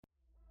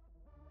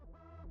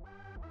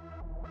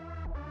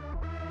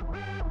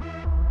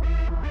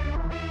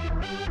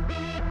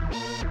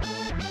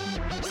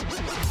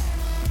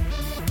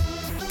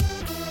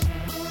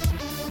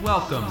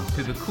welcome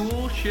to the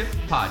Cool Shift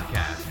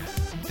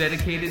Podcast,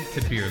 dedicated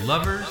to beer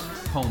lovers,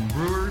 home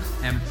brewers,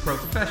 and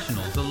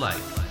professionals alike.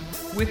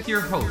 With your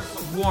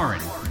hosts,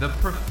 Warren, the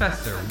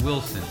Professor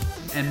Wilson,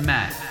 and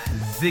Matt,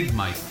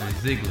 Zigmeister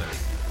Ziegler.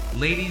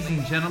 Ladies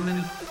and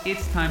gentlemen,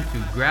 it's time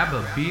to grab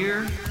a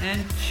beer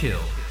and chill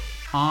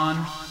on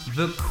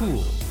the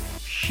Cool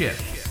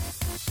Shift.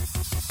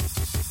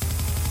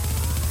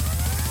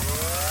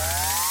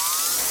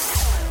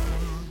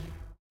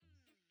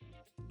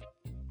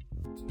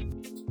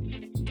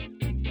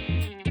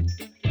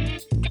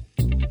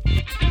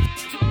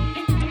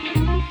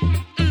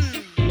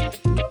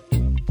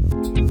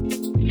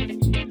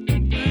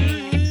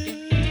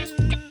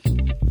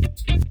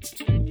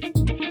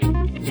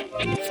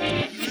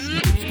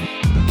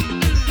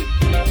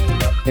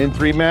 In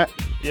three, Matt.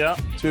 Yeah.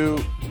 2,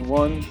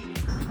 1.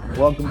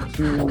 Welcome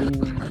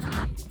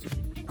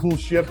to Cool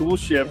Shift. Cool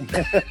Shift.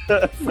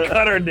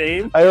 Forgot our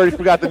name. I already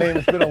forgot the name.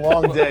 It's been a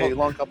long day,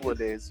 long couple of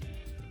days.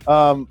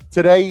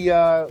 Today,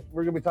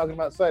 we're going to be talking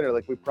about cider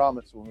like we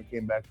promised when we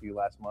came back to you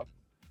last month.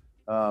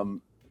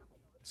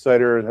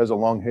 Cider has a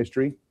long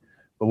history,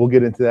 but we'll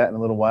get into that in a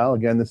little while.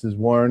 Again, this is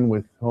Warren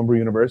with Homebrew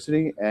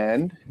University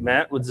and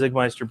Matt with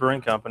Zigmeister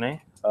Brewing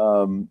Company.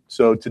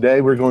 So today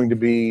we're going to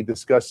be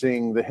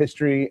discussing the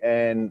history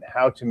and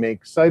how to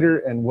make cider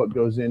and what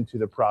goes into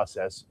the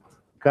process,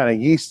 what kind of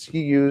yeast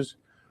you use.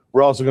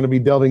 We're also going to be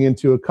delving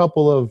into a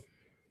couple of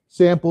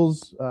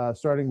samples,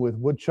 starting with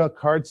woodchuck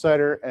hard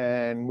cider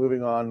and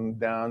moving on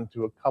down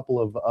to a couple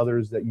of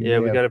others that you may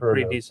we got a have heard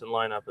pretty of. decent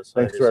lineup of ciders.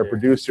 Thanks to our here.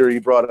 producer. He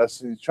brought us,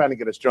 he's trying to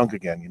get us drunk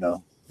again, you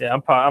know. Yeah,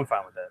 I'm fine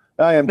with that.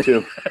 I am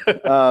too.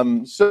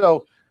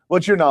 So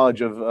what's your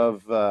knowledge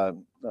of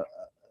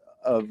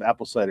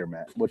apple cider,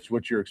 Matt?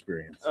 What's your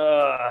experience?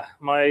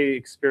 My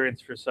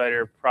experience for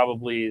cider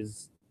probably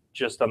is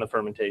just on the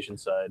fermentation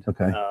side.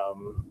 Okay.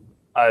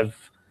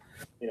 I've,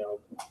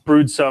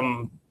 brewed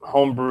some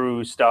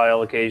homebrew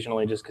style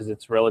occasionally just because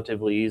it's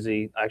relatively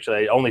easy. Actually,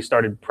 I only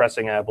started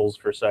pressing apples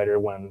for cider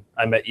when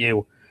I met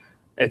you.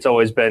 It's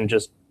always been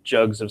just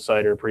jugs of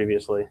cider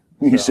previously.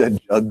 You said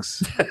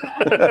jugs.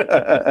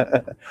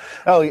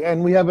 Oh,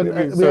 and we have a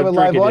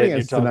live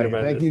audience tonight.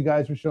 Thank you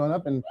guys for showing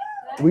up. And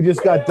we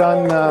just got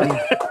done.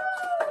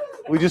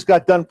 We just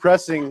got done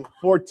pressing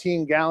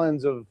 14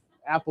 gallons of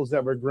apples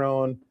that were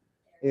grown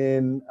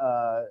in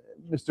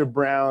Mr.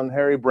 Brown,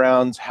 Harry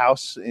Brown's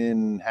house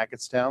in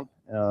Hackettstown.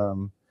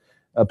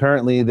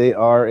 Apparently, they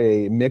are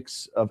a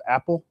mix of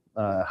apple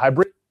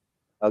hybrid,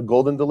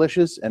 Golden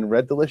Delicious and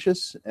Red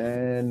Delicious,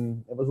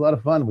 and it was a lot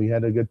of fun. We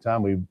had a good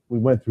time. We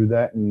went through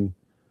that in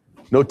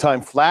no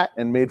time flat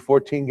and made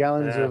 14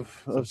 gallons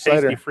of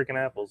cider. Tasty freaking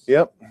apples.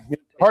 Yep.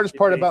 Hardest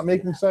part about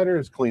making cider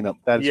is cleanup.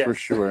 That's for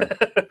sure.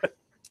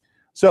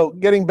 So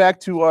getting back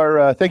to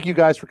our, thank you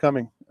guys for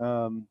coming.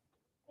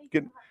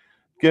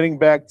 Getting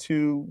back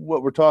to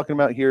what we're talking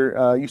about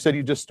here. You said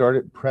you just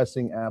started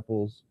pressing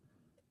apples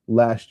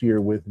last year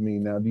with me.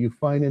 Now, do you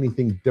find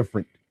anything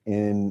different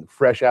in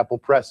fresh apple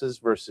presses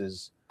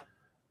versus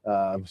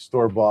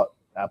store-bought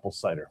apple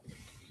cider?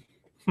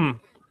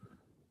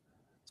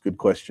 It's a good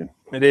question.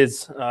 It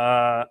is.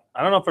 I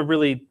don't know if I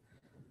really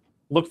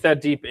looked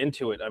that deep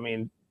into it. I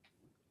mean,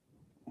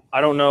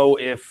 I don't know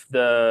if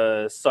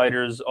the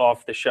ciders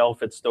off the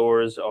shelf at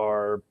stores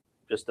are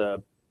just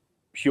a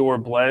pure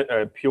blend,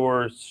 a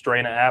pure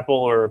strain of apple,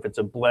 or if it's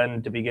a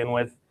blend to begin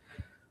with.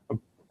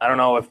 I don't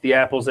know if the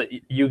apples that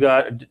you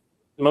got,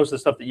 most of the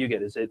stuff that you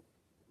get, is it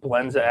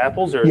blends of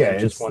apples, or is it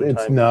just one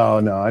type? No.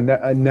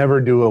 I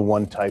never do a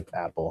one type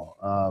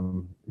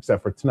apple,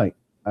 except for tonight.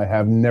 I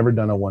have never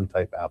done a one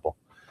type apple.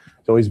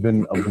 It's always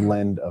been a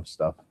blend of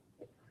stuff.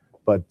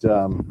 But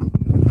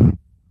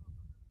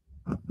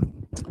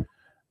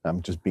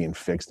I'm just being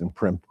fixed and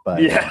primped by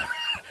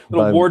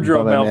little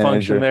wardrobe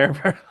malfunction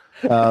there.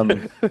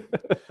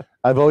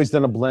 I've always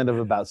done a blend of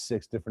about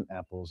 6 different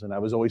apples, and I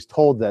was always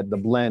told that the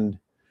blend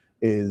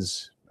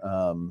is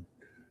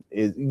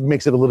it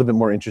makes it a little bit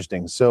more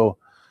interesting. So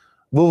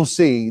we'll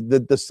see.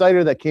 The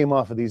cider that came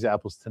off of these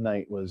apples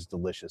tonight was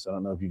delicious. I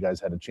don't know if you guys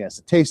had a chance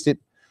to taste it,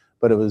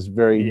 but it was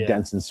very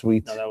dense and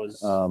sweet. No, that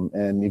was...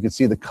 and you could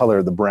see the color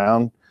of the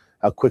brown,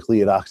 how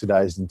quickly it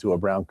oxidized into a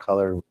brown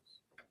color,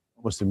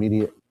 almost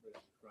immediate.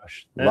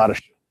 A lot of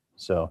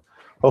so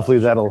hopefully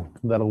that'll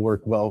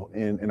work well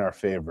in our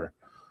favor.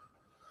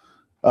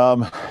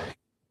 I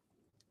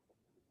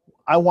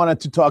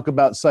wanted to talk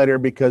about cider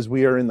because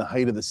we are in the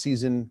height of the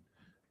season.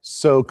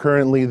 So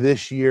currently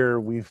this year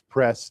we've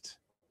pressed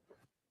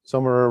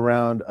somewhere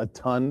around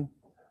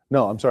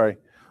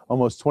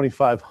almost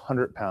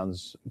 2,500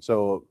 pounds.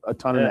 So a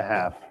ton and a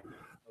half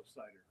of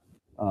cider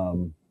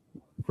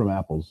from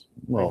apples.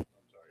 Well,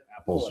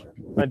 apples.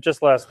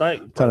 Just last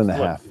night, ton and a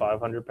half.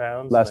 500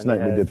 pounds. Last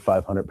night we did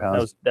 500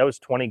 pounds. That was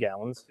 20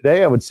 gallons.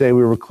 Today I would say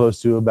we were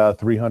close to about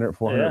 300,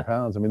 400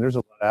 pounds. I mean, there's a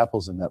lot of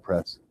apples in that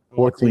press.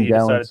 14 gallons. You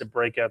decided to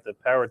break out the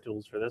power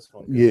tools for this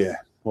one. Yeah.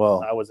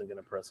 Well, I wasn't going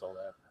to press all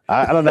that.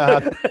 I don't know how.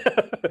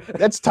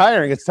 That's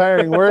tiring. It's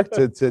tiring work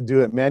to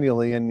do it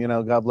manually. And,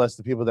 God bless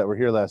the people that were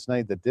here last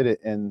night that did it.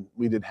 And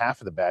we did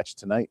half of the batch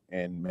tonight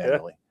and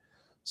manually.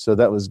 So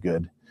that was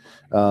good.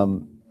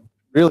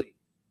 Really,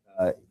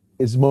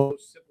 it's the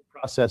most simple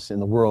process in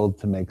the world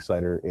to make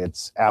cider.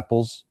 It's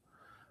apples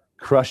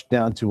crushed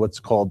down to what's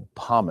called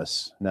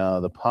pomace. Now,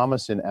 the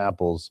pomace in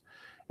apples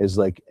is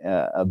like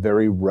a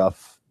very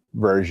rough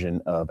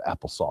version of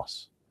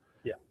applesauce.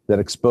 Yeah. That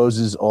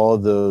exposes all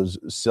those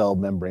cell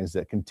membranes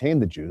that contain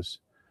the juice.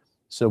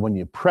 So when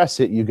you press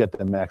it, you get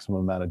the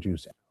maximum amount of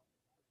juice.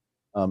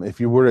 If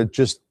you were to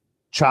just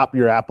chop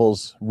your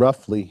apples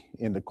roughly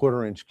into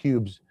 1/4-inch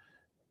cubes,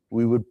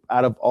 we would,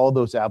 out of all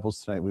those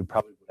apples tonight, we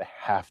probably would have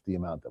half the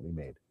amount that we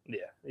made. Yeah,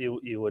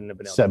 you wouldn't have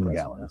been able 7 to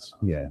gallons.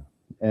 Yeah.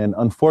 And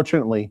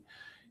unfortunately,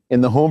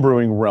 in the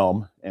homebrewing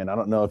realm, and I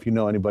don't know if you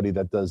know anybody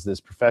that does this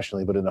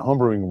professionally, but in the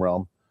homebrewing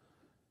realm,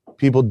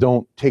 people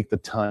don't take the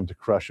time to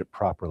crush it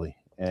properly,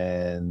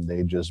 and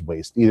they just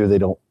waste. Either they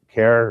don't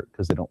care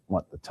because they don't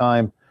want the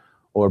time,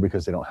 or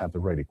because they don't have the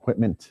right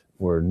equipment,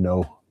 or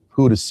know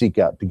who to seek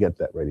out to get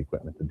that right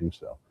equipment to do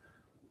so.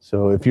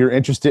 So if you're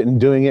interested in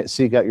doing it,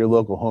 seek out your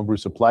local homebrew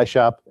supply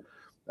shop.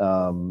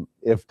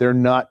 If they're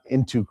not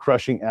into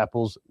crushing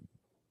apples,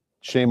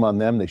 shame on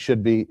them. They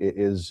should be. It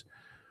is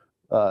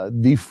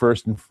the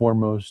first and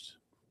foremost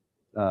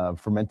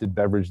fermented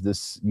beverage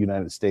this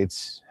United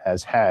States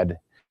has had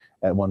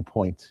at one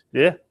point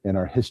in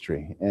our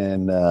history.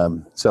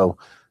 And so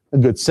a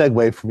good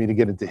segue for me to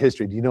get into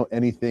history. Do you know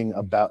anything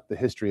about the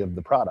history of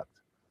the product?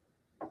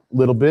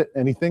 Little bit,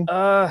 anything?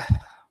 I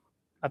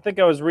think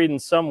I was reading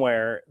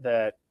somewhere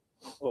that,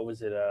 what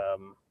was it?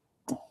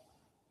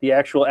 The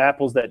actual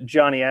apples that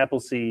Johnny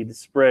Appleseed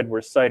spread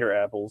were cider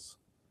apples,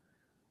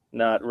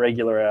 not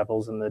regular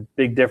apples. And the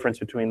big difference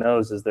between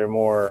those is they're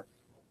more,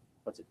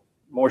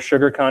 more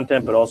sugar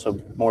content, but also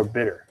more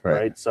bitter,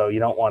 right? So you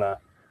don't want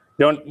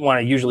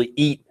to usually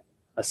eat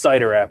a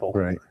cider apple.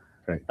 Right.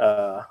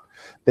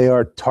 They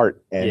are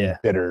tart and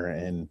bitter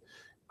and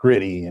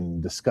gritty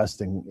and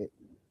disgusting.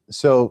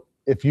 So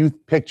if you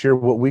picture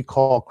what we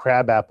call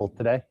crab apple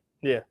today,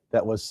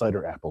 that was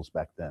cider apples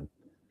back then.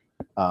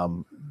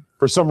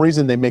 For some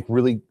reason,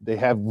 they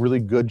have really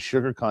good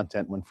sugar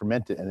content when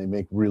fermented, and they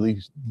make really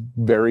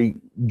very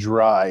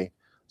dry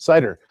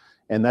cider.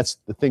 And that's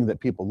the thing that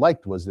people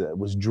liked, was that it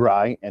was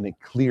dry and it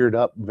cleared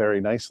up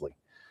very nicely.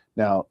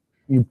 Now,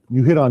 you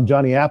hit on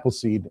Johnny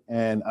Appleseed,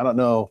 and I don't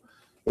know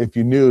if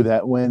you knew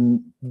that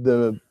when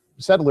the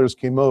settlers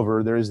came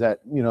over, there's that,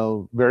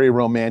 very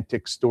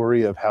romantic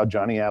story of how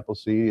Johnny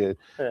Appleseed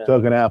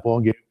took an apple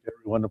and gave it to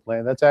everyone to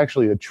plant. That's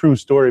actually a true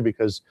story,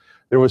 because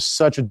there was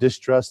such a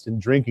distrust in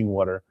drinking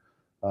water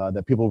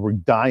that people were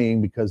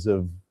dying because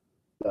of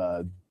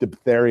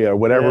diphtheria or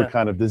whatever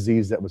kind of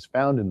disease that was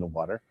found in the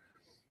water.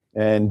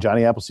 And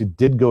Johnny Appleseed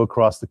did go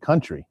across the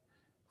country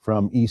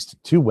from east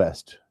to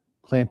west,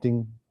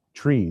 planting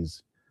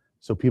trees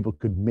so people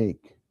could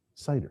make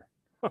cider.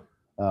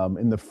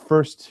 In the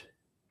first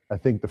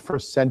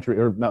century,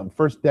 or not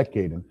first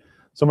decade, and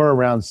somewhere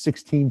around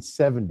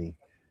 1670,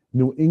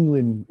 New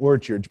England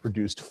orchards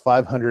produced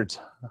 500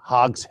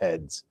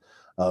 hogsheads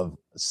of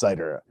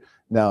cider.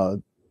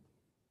 Now,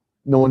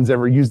 no one's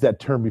ever used that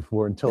term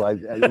before until I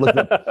looked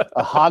up.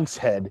 A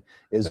hogshead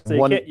is so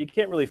one. You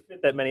can't really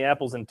fit that many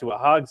apples into a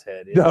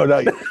hogshead. No,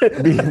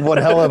 it'd be one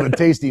hell of a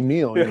tasty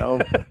meal,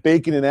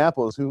 bacon and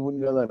apples. Who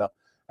wouldn't know that?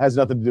 Has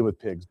nothing to do with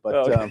pigs,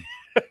 but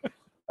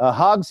a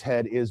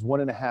hogshead is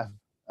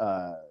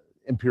 1.5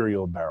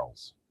 imperial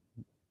barrels.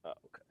 Oh,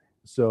 okay.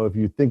 So if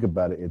you think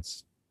about it,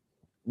 it's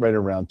right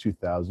around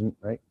 2,000,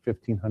 right?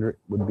 1,500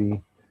 would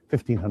be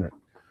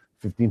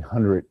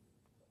 1,500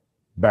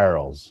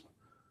 barrels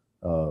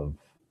of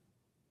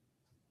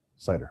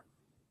cider.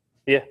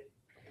 Yeah.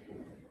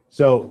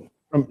 So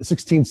from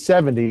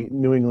 1670,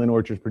 New England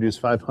orchards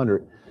produced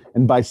 500.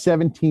 And by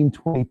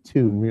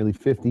 1722, nearly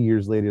 50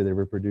 years later, they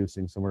were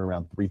producing somewhere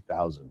around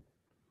 3,000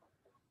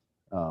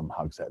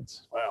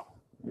 hogsheads. Wow.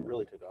 It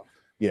really took off.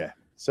 Yeah.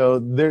 So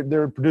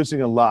they're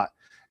producing a lot.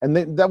 And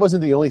that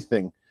wasn't the only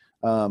thing.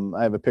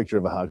 I have a picture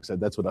of a hogshead.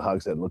 That's what a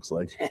hogshead looks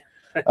like.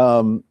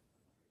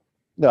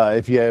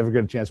 If you ever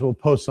get a chance, we'll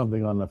post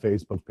something on the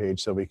Facebook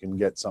page so we can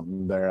get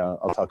something there.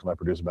 I'll talk to my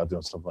producer about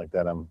doing something like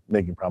that. I'm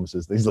making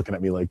promises. He's looking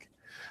at me like,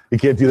 you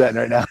can't do that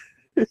right now.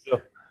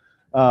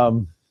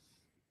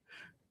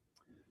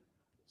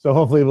 So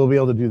hopefully we'll be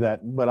able to do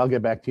that. But I'll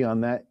get back to you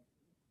on that.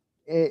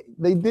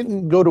 They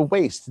didn't go to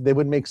waste. They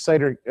would make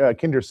cider,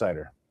 Kinder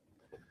cider,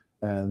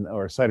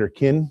 or cider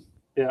kin.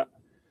 Yeah.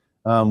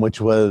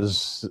 Which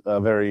was a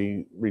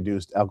very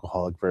reduced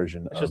alcoholic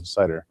version of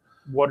cider.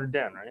 Watered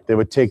down, right? They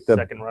would take the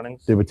second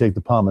runnings. They would take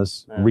the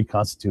pomace,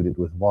 reconstitute it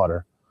with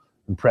water,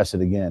 and press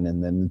it again,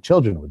 and then the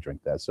children would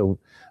drink that. So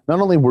not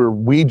only were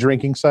we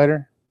drinking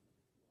cider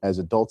as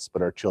adults,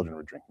 but our children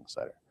were drinking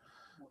cider.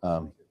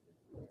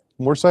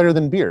 More cider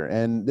than beer,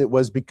 and it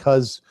was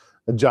because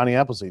of Johnny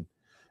Appleseed.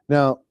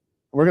 Now,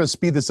 we're going to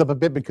speed this up a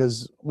bit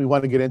because we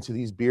want to get into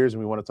these beers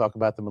and we want to talk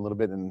about them a little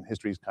bit, and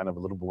history is kind of a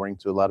little boring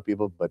to a lot of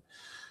people. But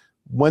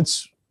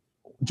once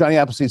Johnny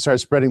Appleseed started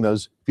spreading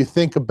those, if you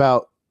think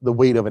about the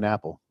weight of an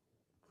apple,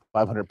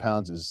 500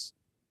 pounds is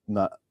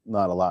not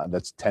a lot.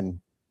 That's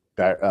 10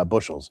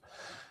 bushels.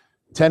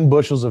 10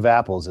 bushels of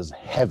apples is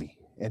heavy,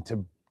 and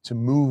to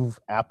move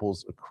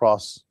apples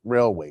across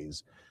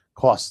railways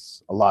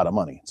costs a lot of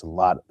money. It's a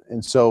lot.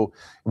 And so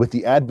with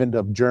the advent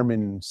of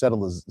German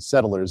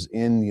settlers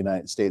in the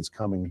United States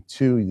coming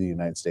to the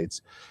United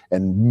States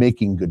and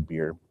making good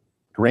beer,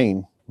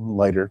 grain,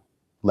 lighter,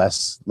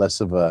 less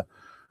of a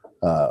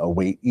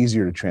weight,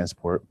 easier to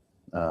transport,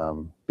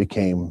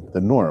 became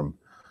the norm.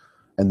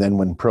 And then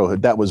when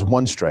that was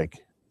one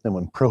strike. Then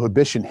when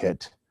Prohibition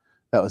hit,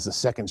 that was the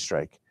second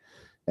strike.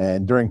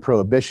 And during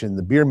Prohibition,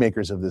 the beer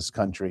makers of this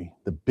country,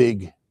 the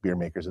big beer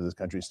makers of this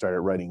country,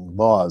 started writing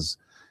laws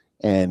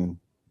and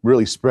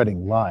really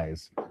spreading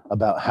lies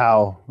about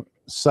how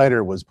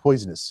cider was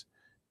poisonous.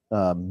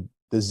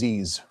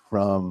 Disease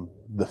from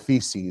the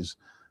feces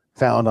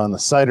found on the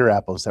cider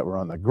apples that were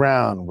on the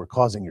ground were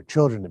causing your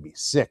children to be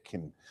sick.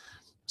 And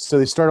so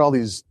they start all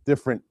these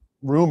different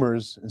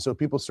rumors. And so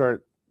people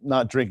start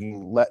not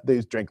drinking,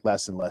 they drink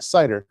less and less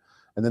cider.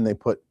 And then they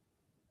put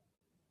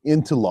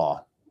into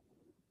law,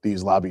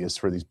 these lobbyists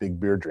for these big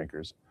beer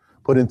drinkers,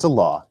 put into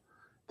law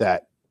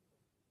that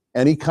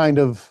any kind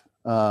of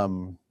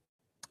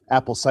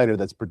apple cider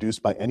that's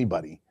produced by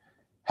anybody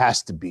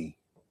has to be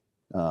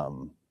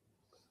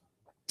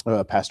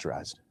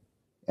pasteurized.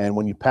 And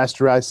when you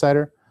pasteurize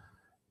cider,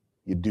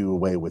 you do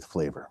away with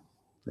flavor.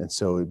 And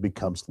so it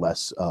becomes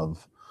less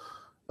of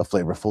a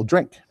flavorful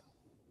drink.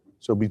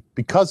 So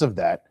because of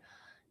that,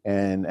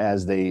 and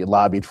as they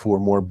lobbied for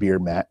more beer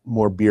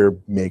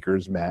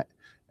makers, Matt,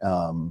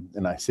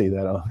 and I say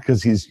that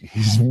because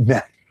he's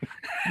Matt.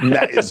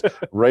 Matt is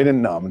right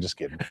in. No, I'm just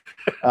kidding.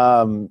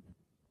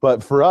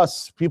 But for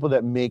us, people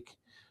that make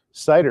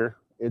cider,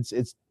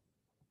 it's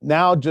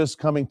now just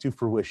coming to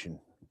fruition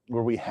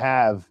where we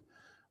have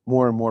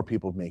more and more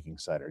people making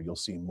cider. You'll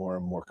see more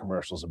and more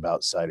commercials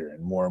about cider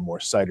and more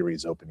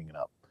cideries opening it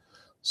up.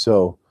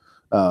 So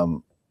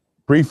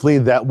briefly,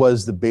 that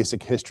was the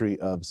basic history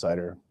of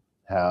cider.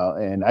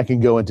 And I can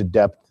go into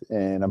depth,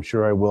 and I'm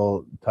sure I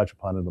will touch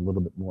upon it a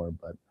little bit more,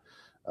 but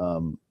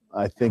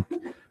I think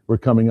we're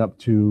coming up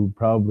to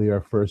probably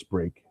our first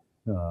break,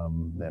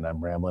 and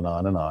I'm rambling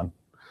on and on.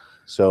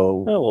 So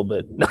a little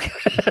bit.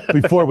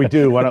 Before we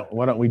do, why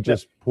don't we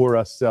just pour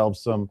ourselves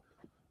some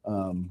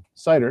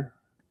cider,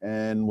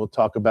 and we'll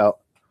talk about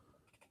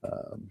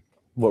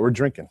what we're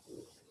drinking.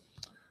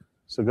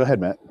 So go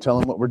ahead, Matt. Tell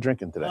them what we're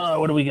drinking today.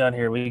 What do we got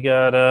here? We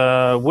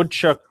got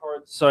Woodchuck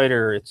Hard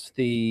Cider. It's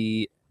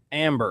the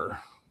Amber,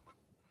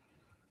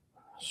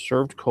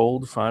 served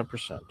cold,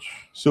 5%.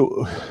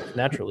 So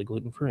naturally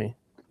gluten-free.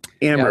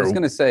 Amber. Yeah, I was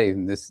going to say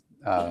this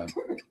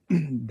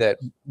that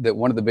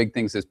one of the big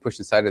things that's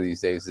pushing cider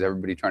these days is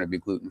everybody trying to be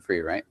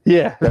gluten-free, right?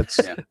 Yeah,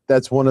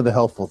 that's one of the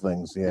helpful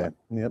things. Yeah,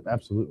 yep,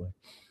 absolutely.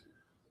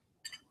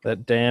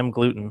 That damn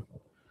gluten.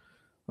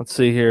 Let's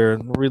see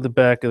here. Read the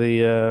back of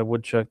the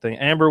Woodchuck thing.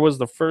 Amber was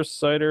the first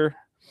cider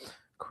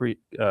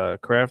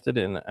crafted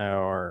in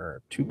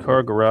our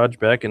 2-car garage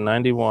back in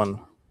 '91.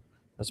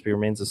 Recipe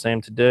remains the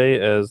same today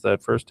as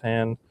that first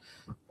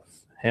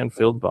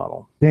hand-filled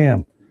bottle.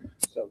 Damn.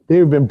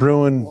 They've been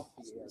brewing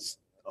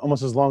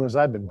almost as long as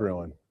I've been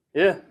brewing.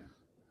 Yeah.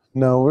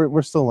 No,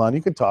 we're still on.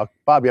 You can talk.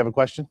 Bob, you have a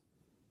question?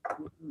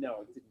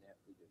 No, it didn't have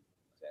to do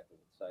exactly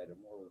with cider,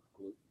 more with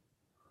gluten.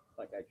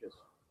 Like I just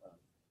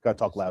gotta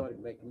talk loud.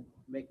 started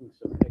making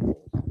some pickles.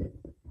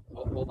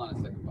 Hold on a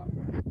second, Bob.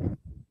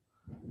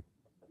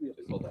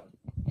 Just hold on.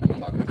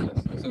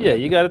 So Yeah,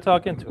 you got to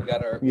talk into we it.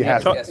 got our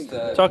guest,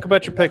 talk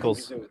about your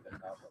pickles.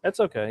 That's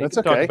okay. That's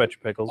you can okay. Talk about your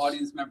pickles.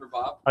 audience member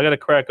Bob. I got to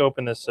crack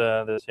open this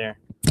here.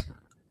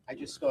 I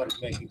just started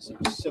making some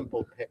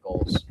simple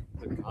pickles,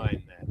 the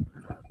kind that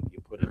you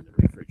put in the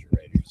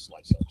refrigerator to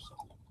slice up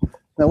some.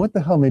 Now, what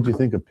the hell made you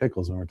think of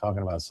pickles when we're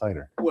talking about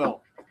cider?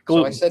 Well,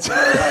 Gluten. so I said to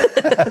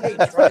my wife, hey,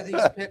 try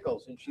these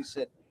pickles. And she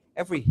said,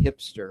 every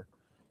hipster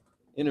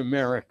in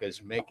America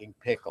is making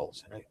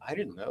pickles. And I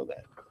didn't know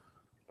that.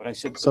 But I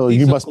said, So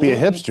you must be a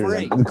hipster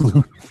then.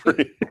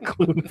 Gluten-free.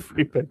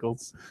 Gluten-free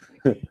pickles.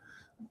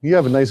 You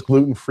have a nice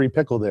gluten-free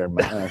pickle there,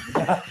 man.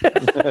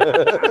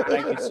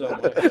 Thank you so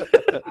much.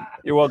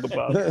 You're welcome,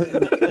 Bob.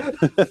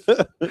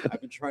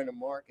 I've been trying to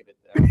market it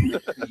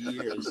that for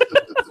years.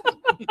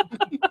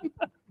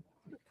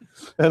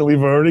 And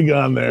we've already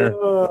gone there.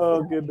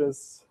 Oh,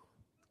 goodness.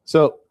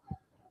 So,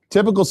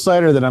 typical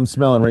cider that I'm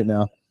smelling right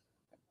now.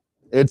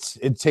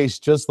 It tastes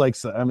just like,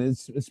 I mean,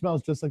 it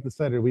smells just like the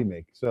cider we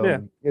make. So Yeah.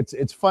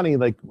 it's funny,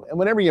 like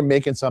whenever you're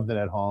making something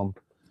at home,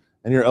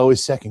 and you're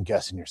always second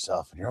guessing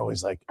yourself, and you're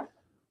always like,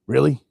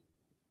 really?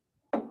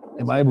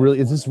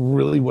 Is this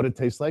really what it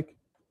tastes like?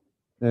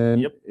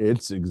 And Yep.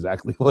 it's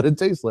exactly what it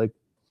tastes like.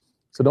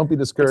 So don't be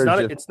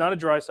discouraged. It's not a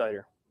dry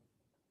cider.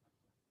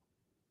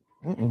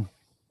 Mm-mm.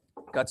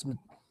 Got some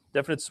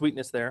definite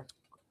sweetness there.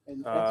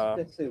 And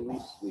that's the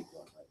least sweet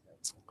one, I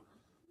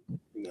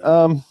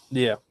think.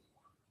 Yeah.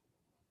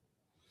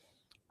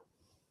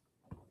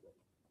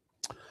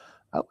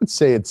 I would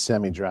say it's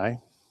semi-dry.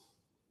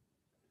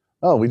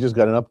 Oh, we just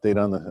got an update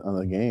on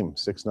the game.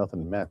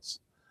 6-0 Mets.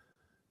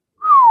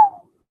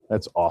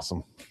 That's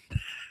awesome.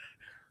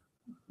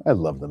 I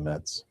love the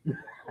Mets.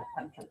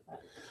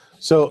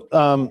 So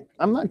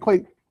I'm not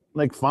quite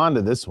like fond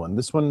of this one.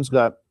 This one's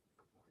got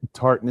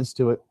tartness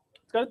to it.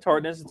 It's got a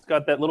tartness. It's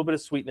got that little bit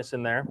of sweetness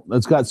in there.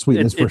 It's got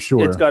sweetness for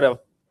sure. It's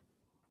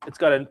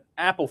got an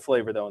apple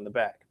flavor though in the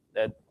back.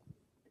 That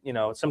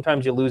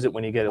sometimes you lose it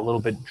when you get a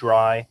little bit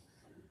dry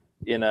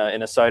in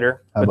a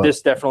cider. But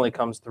this definitely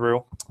comes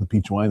through. The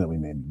peach wine that we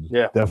made,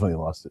 yeah, definitely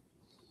lost it.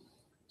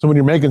 So when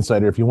you're making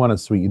cider, if you want it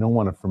sweet, you don't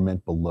want to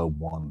ferment below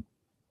 1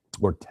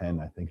 or 10.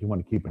 I think you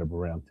want to keep it up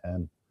around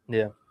 10.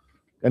 Yeah.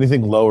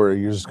 Anything lower,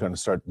 you're just going to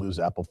start to lose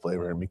apple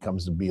flavor and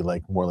becomes to be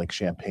like more like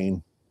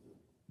champagne.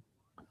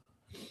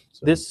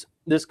 So.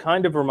 This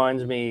kind of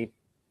reminds me,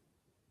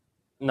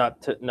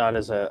 not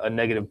as a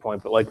negative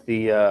point, but like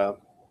the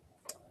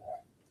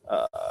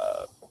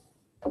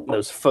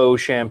those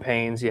faux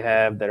champagnes you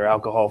have that are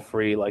alcohol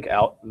free, like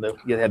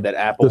you have that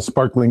apple, the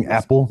sparkling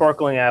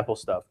apple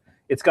stuff.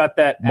 It's got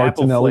that apple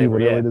Martinelli, flavor.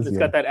 whatever Yeah, it is. It's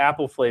got that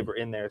apple flavor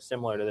in there,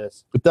 similar to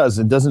this. It does.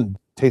 It doesn't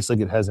taste like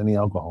it has any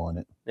alcohol in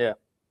it. Yeah.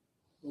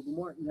 Well, the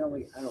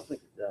Martinelli, I don't think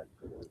it does.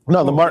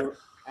 No,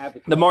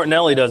 the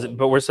Martinelli doesn't,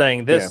 but we're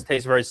saying this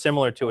tastes very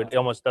similar to it. It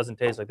almost doesn't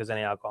taste like there's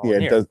any alcohol in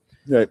it here. does.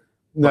 Right.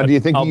 Now, do you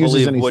think I'll he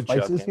uses any woodchuck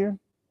spices in. here?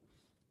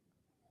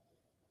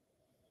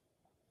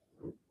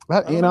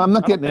 I'm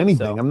not getting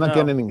anything. I'm not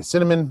getting any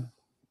cinnamon.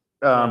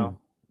 No.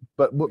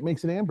 But what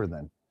makes it amber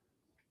then?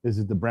 Is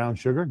it the brown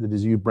sugar? Did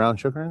you use brown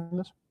sugar in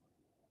this?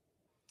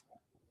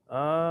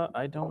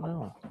 I don't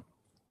know.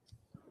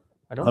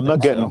 I'm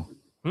not getting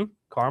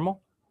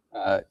caramel.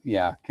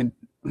 Yeah,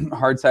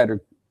 hard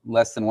cider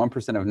less than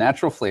 1% of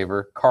natural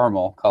flavor,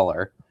 caramel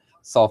color,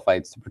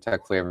 sulfites to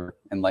protect flavor,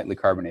 and lightly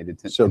carbonated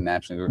to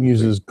naturally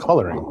uses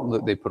coloring.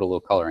 They put a little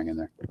coloring in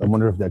there. I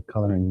wonder if that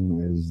coloring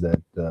is that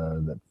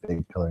fake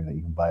coloring that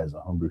you can buy as a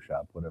homebrew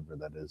shop, whatever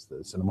that is,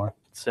 the Cinnamar.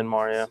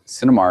 Cinnamar, yeah.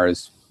 Cinnamar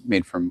is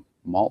made from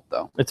malt,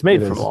 though. It's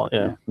made from malt,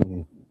 yeah.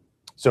 Mm-hmm.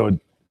 So it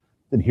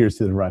adheres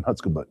to the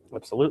Reinheitsgebot.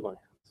 Absolutely.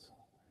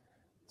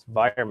 It's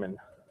Weirman.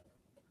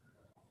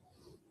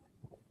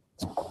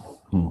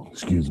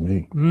 Excuse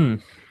me.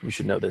 You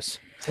should know this.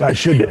 I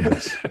should know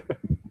this.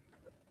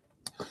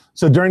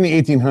 So during the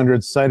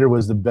 1800s, cider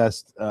was the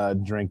best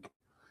drink.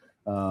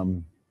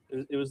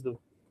 It was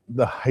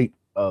the height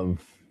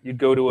of you'd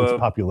go to its a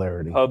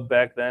popularity. pub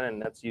back then, and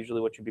that's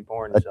usually what you'd be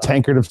pouring. A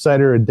tankard of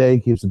cider a day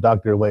keeps the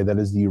doctor away. That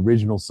is the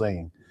original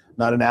saying,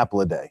 not an apple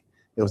a day.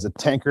 It was a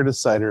tankard of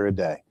cider a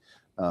day.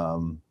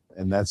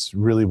 And that's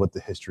really what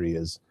the history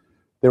is.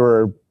 There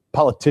were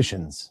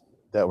politicians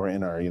that were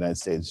in our United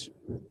States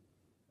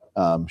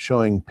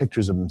showing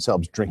pictures of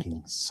themselves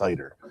drinking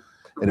cider.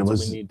 And it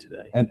was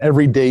an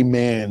everyday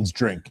man's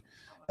drink.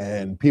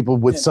 And people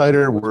with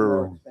cider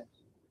were...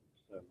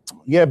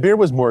 Yeah, beer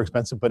was more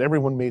expensive, but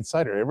everyone made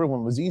cider.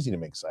 Everyone was easy to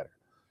make cider.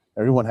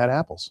 Everyone had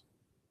apples.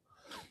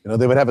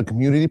 They would have a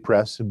community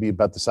press. It'd be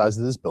about the size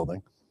of this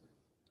building.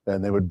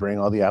 And they would bring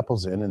all the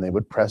apples in, and they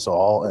would press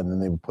all, and then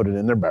they would put it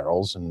in their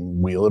barrels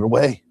and wheel it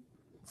away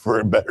for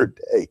a better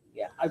day.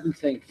 Yeah, I've been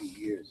saying for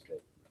years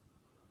that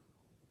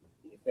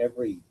if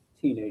every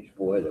teenage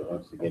boy that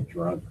wants to get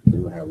drunk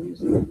knew how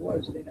easy it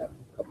was, they'd have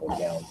a couple of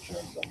gallons of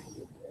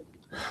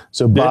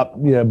So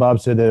Bob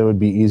said that it would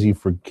be easy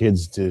for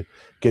kids to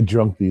get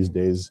drunk these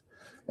days,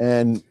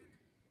 and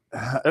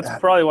that's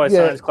probably why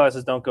science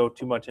classes don't go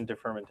too much into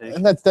fermentation.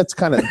 And that's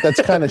kind of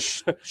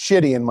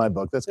shitty in my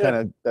book.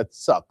 That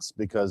sucks,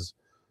 because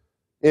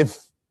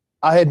if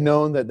I had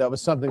known that that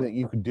was something that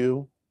you could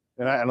do,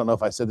 and I don't know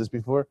if I said this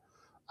before,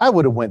 I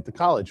would have went to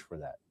college for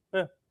that.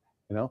 Yeah.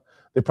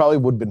 They probably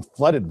would have been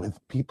flooded with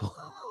people,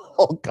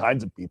 all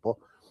kinds of people.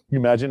 Can you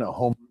imagine a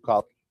home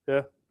college?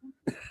 Yeah.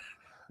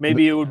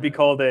 Maybe it would be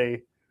called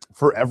a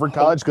forever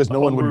college because no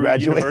one would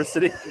graduate.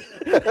 University.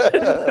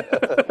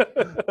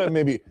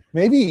 maybe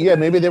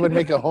they would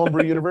make a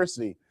homebrew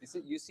university. Is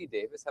it UC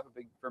Davis have a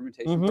big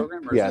fermentation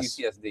program, or is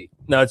it UCSD?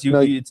 No, it's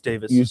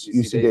Davis.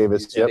 UC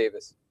Davis. Yep.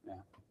 Davis.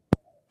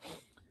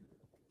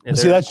 Yeah.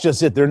 See, that's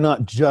just it. They're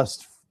not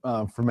just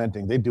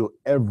fermenting; they do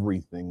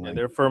everything. Yeah,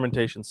 they're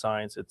fermentation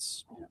science.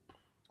 It's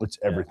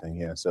everything.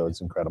 Yeah, so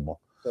it's incredible.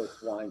 So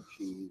it's wine,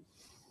 cheese,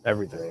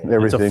 everything.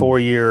 It's a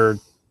 4-year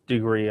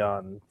degree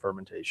on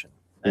fermentation.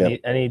 That's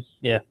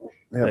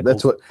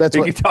what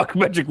you talk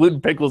about your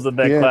gluten pickles in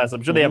that class.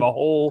 I'm sure they have a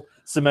whole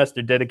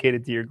semester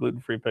dedicated to your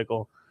gluten-free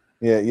pickle.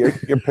 Yeah, your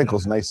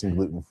pickle's nice and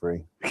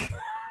gluten-free.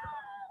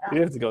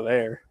 You have to go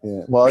there.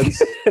 Yeah, well, it's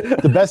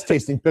the best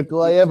tasting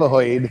pickle I ever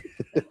had.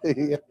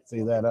 You have to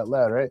say that out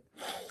loud, right?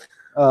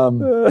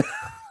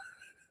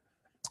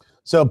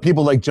 So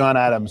people like John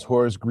Adams,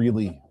 Horace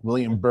Greeley,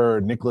 William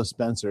Byrd, Nicholas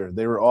Spencer,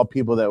 they were all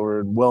people that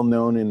were well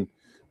known in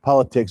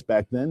politics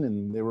back then,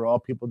 and they were all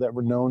people that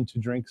were known to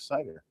drink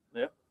cider.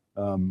 Yeah.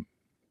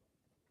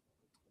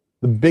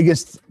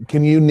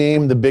 Can you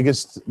name the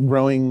biggest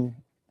growing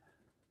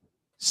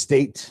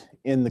state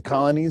in the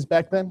colonies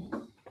back then?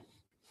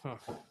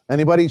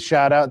 Anybody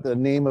shout out the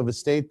name of a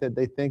state that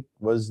they think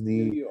was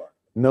the New York.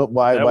 No,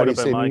 why That do would you have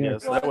say been my New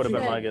York? guess. That would have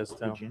been my guess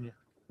too. Virginia.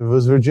 It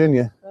was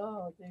Virginia.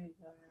 Oh, there you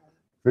go.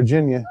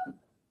 Virginia.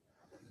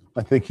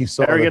 I think he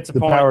saw Harry gets a the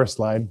point. power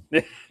slide.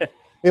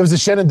 It was the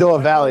Shenandoah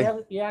Valley.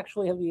 You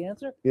actually have the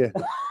answer? Yeah.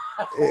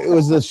 It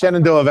was the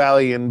Shenandoah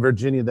Valley in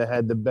Virginia that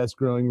had the best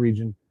growing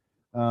region.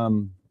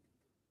 So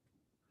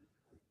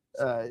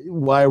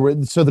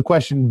the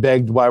question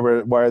begged, why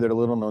are there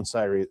little known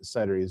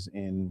cideries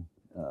in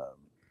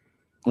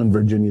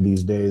Virginia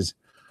these days?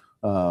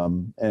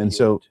 And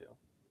so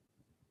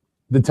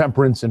the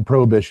temperance and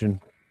prohibition.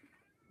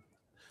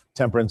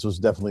 Temperance was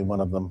definitely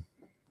one of them.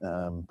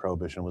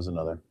 Prohibition was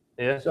another.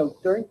 Yeah. So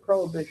during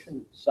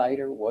Prohibition,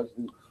 cider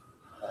wasn't.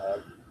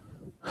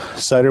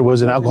 Cider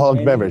was an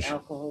alcoholic beverage.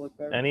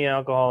 Any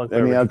alcoholic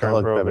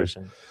beverage.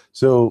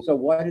 So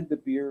why did the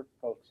beer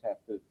folks have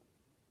to?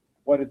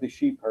 Why did the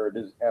sheep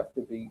herders have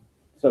to be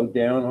so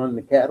down on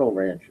the cattle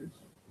ranchers?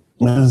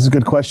 That's a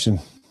good question.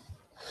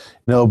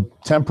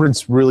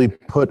 Temperance really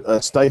put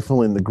a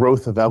stifle in the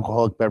growth of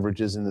alcoholic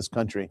beverages in this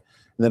country.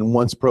 And then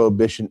once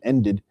Prohibition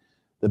ended,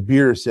 the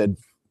beer said,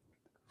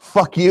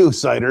 "Fuck you,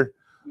 cider.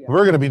 Yeah.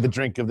 We're going to be the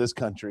drink of this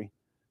country,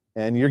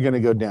 and you're going to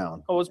go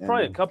down." Oh, it's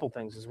probably a couple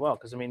things as well.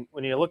 Because, I mean,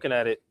 when you're looking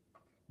at it,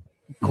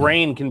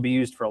 grain can be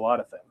used for a lot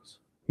of things.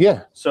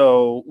 Yeah.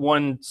 So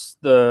once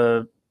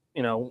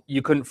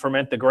you couldn't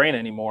ferment the grain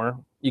anymore,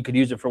 you could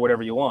use it for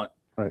whatever you want.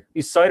 Right.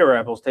 These cider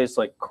apples taste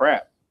like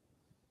crap.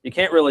 You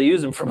can't really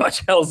use them for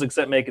much else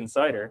except making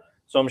cider.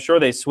 So I'm sure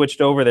they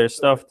switched over their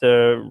stuff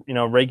to,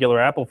 regular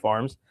apple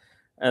farms.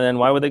 And then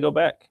why would they go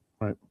back?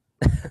 Right.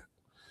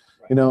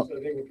 So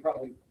they were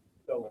probably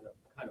still in a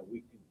kind of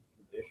weakened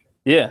condition.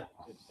 Yeah.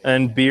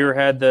 And beer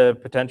had the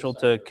potential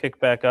to kick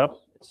back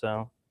up.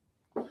 So,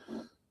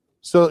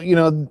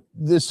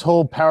 this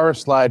whole power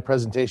slide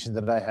presentation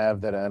that I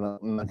have that I'm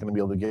not going to be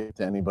able to get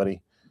to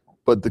anybody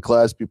but the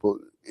class people,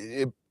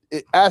 it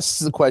asks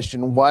the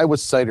question, why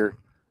was cider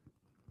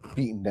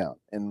beaten down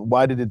and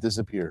why did it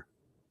disappear?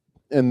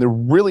 And there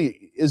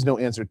really is no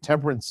answer.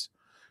 Temperance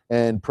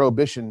and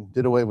Prohibition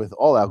did away with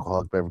all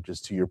alcoholic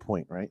beverages, to your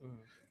point, right?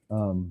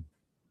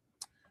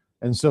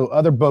 And so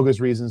other bogus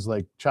reasons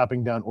like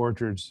chopping down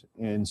orchards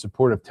in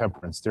support of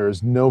temperance. There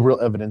is no real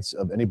evidence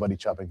of anybody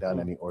chopping down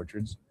any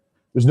orchards.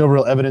 There's no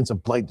real evidence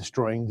of blight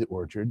destroying the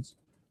orchards.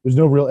 There's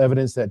no real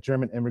evidence that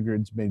German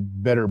immigrants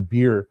made better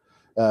beer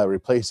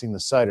replacing the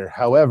cider.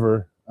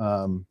 However,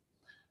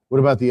 what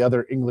about the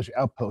other English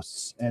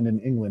outposts and in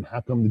England?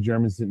 How come the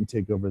Germans didn't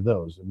take over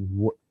those?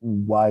 And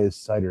why is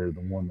cider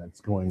the one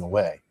that's going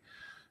away?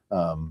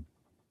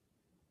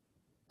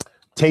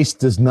 Taste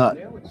does not.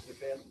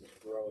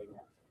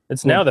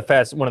 It's now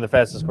one of the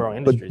fastest growing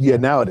industries. But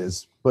now it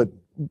is. But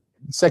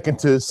second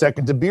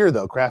to beer,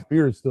 though. Craft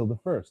beer is still the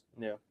first.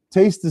 Yeah.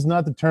 Taste does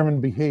not determine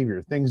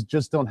behavior. Things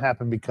just don't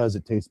happen because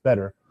it tastes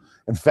better.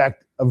 In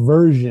fact,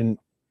 aversion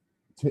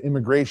to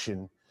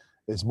immigration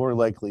is more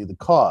likely the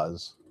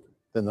cause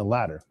than the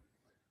latter.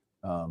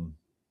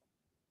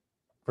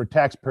 For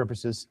tax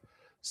purposes,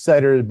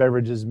 cider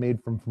beverages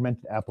made from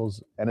fermented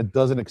apples, and it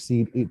doesn't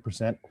exceed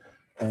 8%.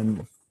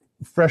 And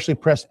freshly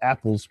pressed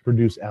apples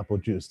produce apple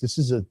juice. This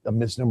is a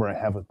misnomer I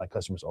have with my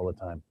customers all the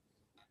time.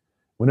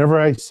 Whenever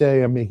I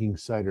say I'm making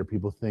cider,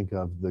 people think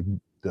of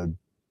the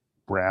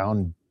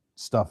brown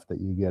stuff that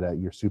you get at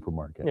your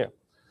supermarket. Yeah.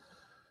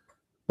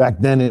 Back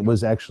then, it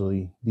was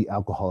actually the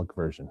alcoholic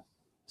version.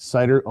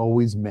 Cider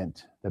always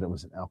meant that it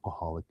was an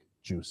alcoholic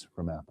juice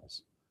from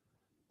apples.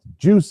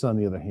 Juice, on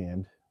the other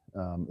hand,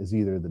 is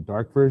either the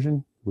dark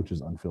version, which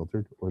is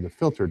unfiltered, or the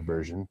filtered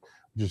version,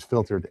 which is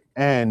filtered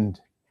and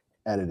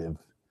additive.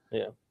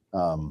 Yeah.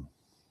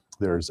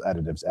 There's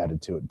additives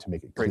added to it to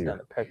make it clear. Break down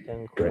the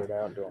pectin, clear it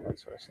out, do all that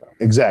sort of stuff.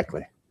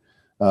 Exactly.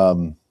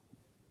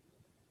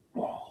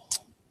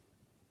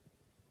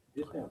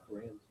 Just have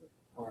brands of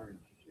orange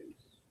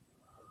juice,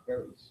 a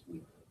very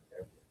sweet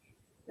beverage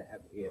to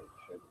have added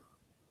sugar.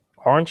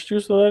 Orange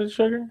juice with added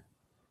sugar?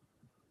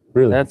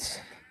 Really? That's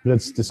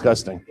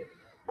disgusting.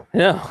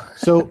 Yeah.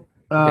 So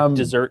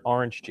dessert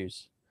orange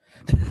juice.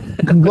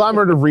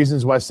 Conglomerate of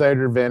reasons why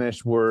cider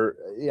vanished were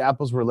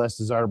apples were a less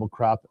desirable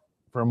crop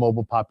for a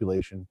mobile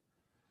population.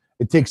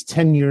 It takes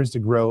 10 years to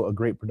grow a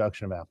great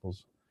production of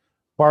apples.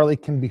 Barley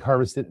can be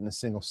harvested in a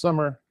single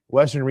summer.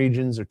 Western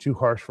regions are too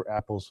harsh for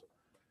apples.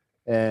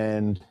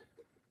 And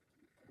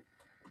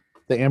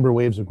the amber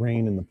waves of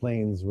grain in the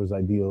plains was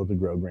ideal to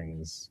grow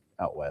grains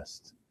out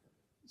west.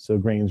 So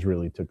grains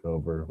really took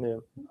over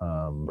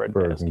for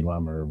a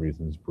conglomerate of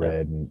reasons,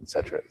 bread, and et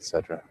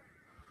cetera.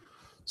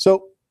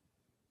 So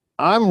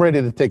I'm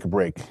ready to take a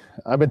break.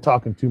 I've been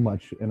talking too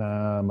much, and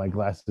my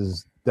glass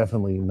is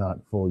definitely not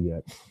full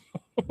yet.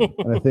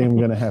 And I think I'm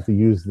going to have to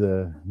use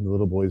the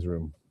little boys'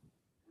 room.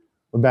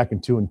 We're back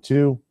in 2 and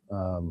 2.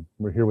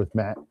 We're here with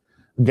Matt,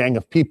 a gang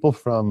of people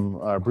from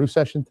our brew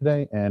session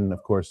today, and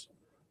of course,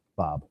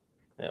 Bob.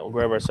 Yeah, we'll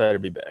grab our cider,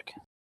 be back.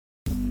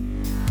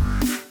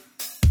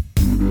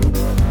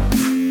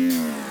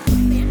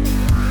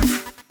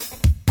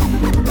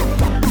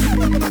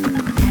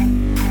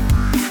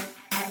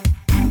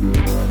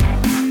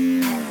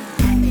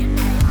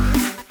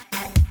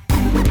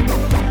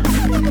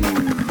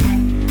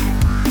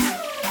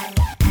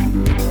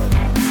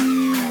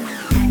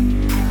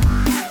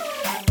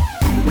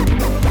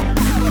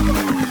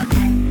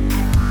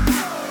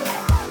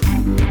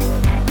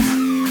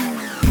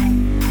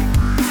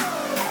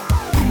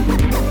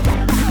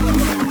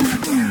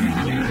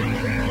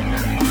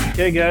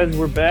 Okay, guys,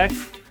 we're back.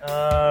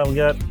 We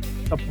got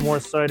a couple more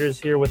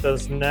ciders here with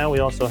us now. We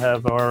also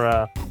have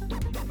our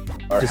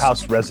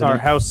house resident,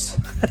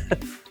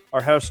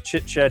 our house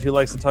chit chat, who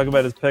likes to talk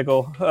about his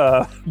pickle,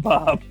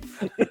 Bob.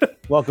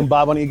 Welcome,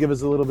 Bob. Why don't you give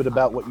us a little bit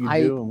about what you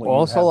do? And what I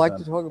also like done.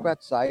 to talk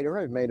about cider.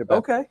 I've made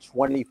about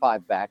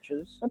 25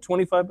 batches.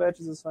 25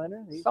 batches of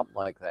cider? Something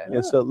like that.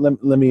 Yeah, so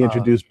let me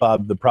introduce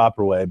Bob the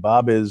proper way.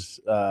 Bob is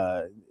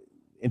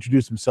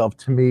introduced himself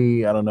to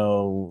me, I don't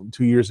know,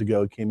 2 years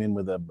ago. He came in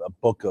with a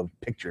book of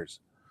pictures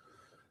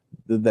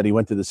that he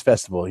went to this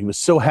festival. He was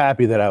so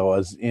happy that I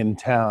was in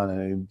town,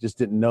 and I just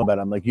didn't know about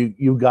it. I'm like,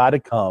 you got to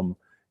come.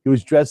 He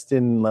was dressed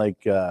in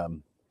like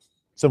some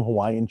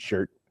Hawaiian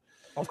shirt.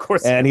 Of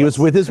course. And he was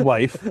with his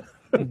wife,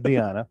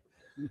 Deanna,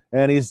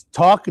 and he's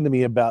talking to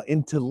me about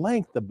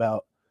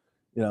the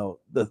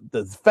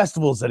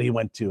festivals that he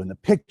went to and the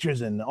pictures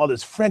and all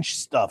this French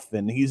stuff.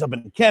 And he's up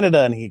in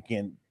Canada and he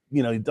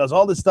does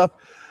all this stuff.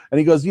 And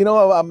he goes,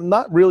 I'm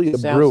not really a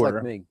brewer.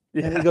 Like me.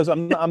 And he goes,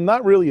 I'm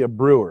not really a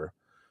brewer,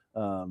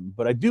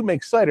 but I do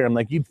make cider. I'm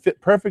like, you'd fit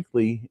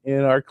perfectly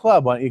in our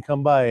club. Why don't you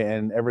come by?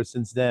 And ever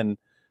since then,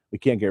 we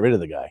can't get rid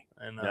of the guy.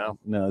 I know.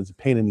 No, it's a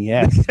pain in the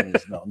ass.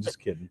 No, I'm just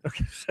kidding.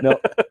 No.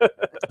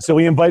 So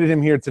we invited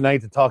him here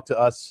tonight to talk to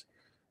us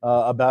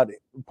about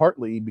it,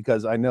 partly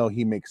because I know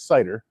he makes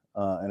cider,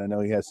 and I know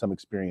he has some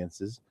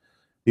experiences.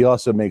 He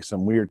also makes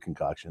some weird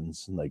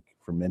concoctions, like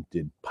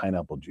fermented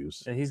pineapple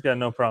juice. Yeah, he's got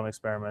no problem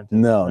experimenting.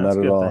 No, That's not a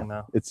at good all. thing,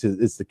 though.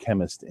 It's the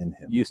chemist in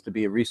him. Used to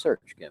be a research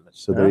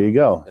chemist. So there you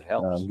go. It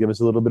helps. Give us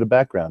a little bit of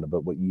background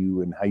about what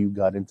you and how you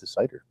got into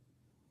cider.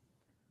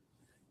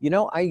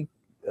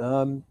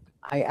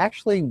 I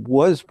actually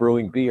was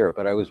brewing beer,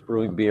 but I was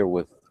brewing beer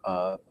with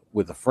a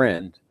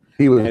friend.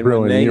 He was And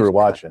brewing, and you were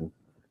watching.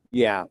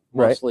 Yeah,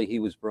 Right. mostly he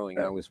was brewing.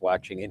 I was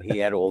watching, and he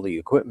had all the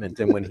equipment.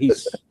 And when he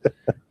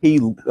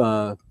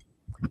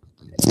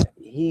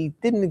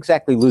didn't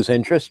exactly lose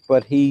interest,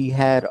 but he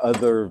had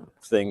other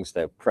things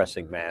that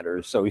pressing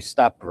matters, so he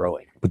stopped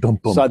brewing But don't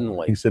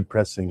suddenly. He said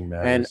pressing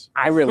matters. And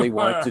I really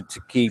wanted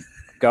to keep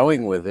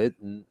going with it,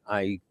 and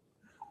I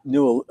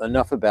knew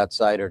enough about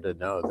cider to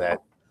know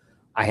that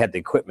I had the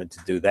equipment to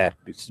do that.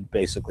 It's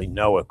basically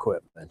no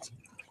equipment.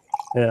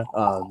 Yeah.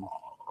 A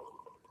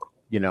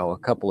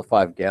couple of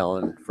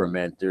 5-gallon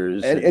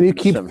fermenters. And you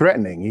keep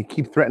threatening. You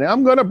keep threatening.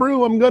 I'm gonna brew.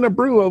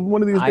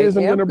 One of these days,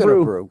 I'm gonna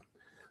brew.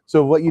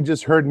 So what you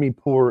just heard me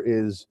pour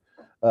is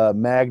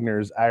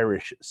Magner's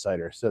Irish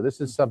cider. So this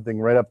is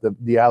something right up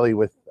the alley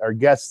with our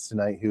guests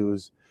tonight,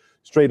 who's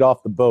straight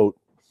off the boat.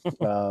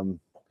 The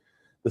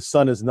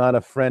sun is not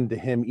a friend to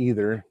him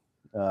either.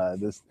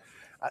 His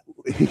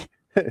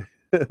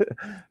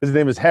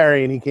name is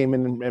Harry, and he came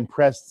in and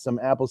pressed some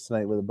apples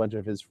tonight with a bunch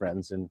of his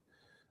friends, and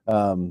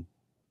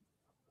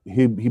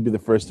he'd be the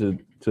first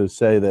to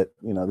say that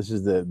this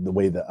is the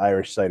way the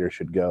Irish cider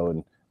should go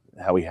and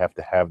how we have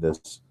to have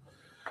this.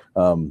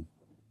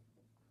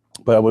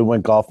 But we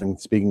went golfing.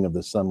 Speaking of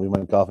the sun, we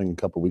went golfing a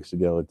couple weeks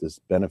ago at this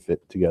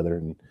benefit together,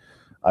 and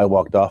I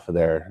walked off of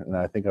there, and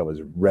I think I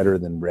was redder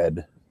than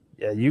red.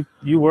 Yeah,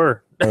 you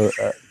were.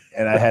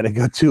 And I had to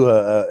go to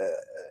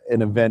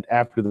an event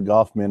after the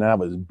golf, man. I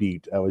was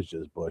beat. I was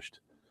just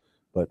bushed.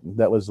 But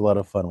that was a lot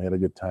of fun. We had a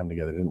good time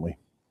together, didn't we?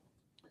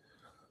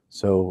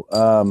 So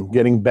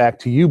getting back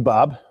to you,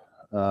 Bob,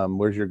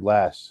 where's your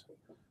glass?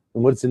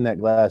 And what's in that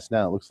glass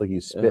now? It looks like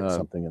you spit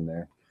something in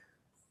there.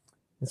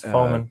 It's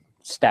foaming.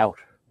 Stout.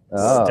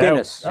 Oh,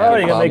 Guinness. Oh,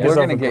 you're gonna make We're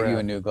yourself gonna a get brand. you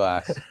a new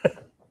glass.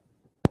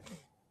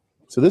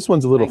 so this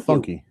one's a little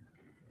Thank you. funky.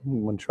 You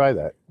want to try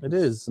that? It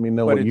is. Let me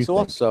know But what you it's think.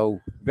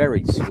 also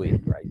very sweet,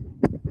 right?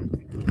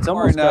 It's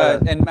almost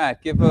and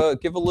Matt, give a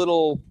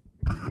little.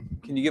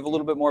 Can you give a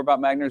little bit more about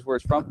Magner's, where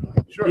it's from?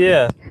 Sure.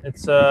 Yeah,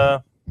 it's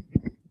so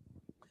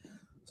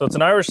it's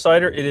an Irish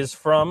cider. It is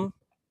from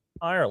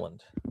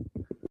Ireland.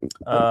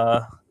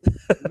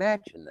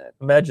 Imagine that.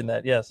 Imagine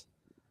that. Yes.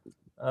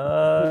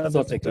 I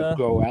thought they could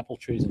grow apple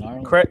trees in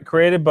Ireland.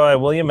 Created by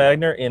William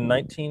Magner in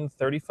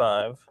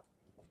 1935.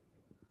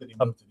 Did he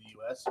move to the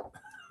U.S.?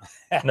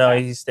 No,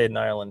 he stayed in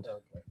Ireland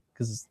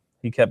because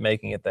he kept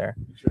making it there.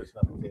 You sure it's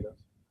not potatoes?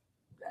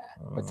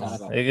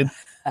 Potato. It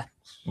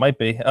might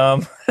be.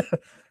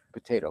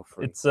 Potato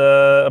free. It's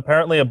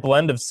apparently a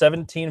blend of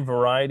 17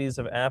 varieties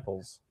of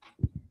apples.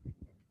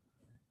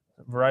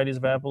 Varieties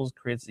of apples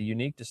creates a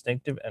unique,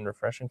 distinctive, and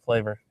refreshing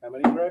flavor. How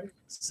many varieties?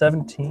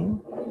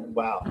 17?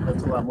 Wow,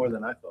 that's a lot more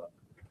than I thought.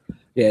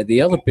 Yeah,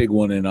 the other big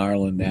one in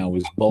Ireland now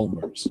is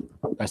Bulmers.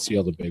 That's the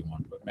other big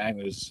one. But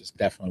Magnus is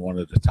definitely one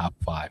of the top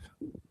 5.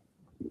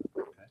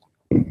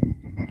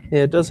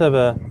 Yeah, it does have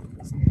a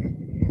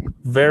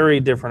very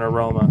different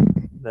aroma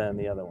than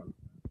the other one.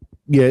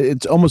 Yeah,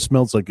 it almost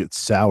smells like it's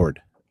soured.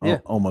 Yeah.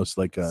 Almost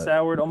like a.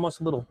 Soured, almost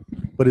a little.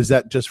 But is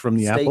that just from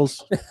the Steak.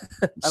 apples? I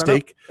don't know.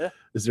 Steak? Yeah.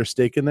 Is there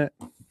steak in that?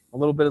 A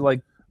little bit of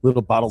like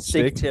Little bottled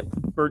steak steak?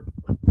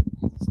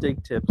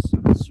 steak tips.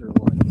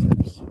 Sirloin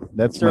tips.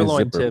 That's Sirloin my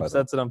zipper, tips. buddy.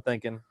 That's what I'm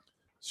thinking.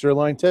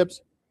 Sirloin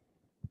tips?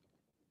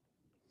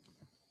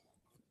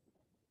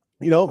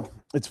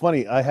 It's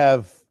funny. I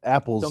have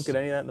apples. Don't get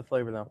any of that in the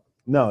flavor though.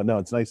 No,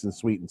 it's nice and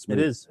sweet and smooth.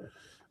 It is.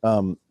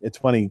 It's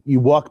funny. You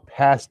walk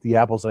past the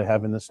apples I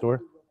have in this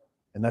store,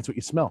 and that's what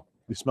you smell.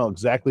 You smell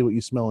exactly what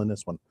you smell in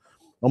this one.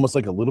 Almost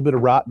like a little bit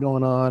of rot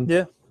going on.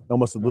 Yeah.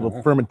 Almost a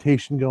little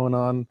fermentation going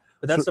on.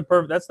 But that's the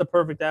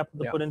perfect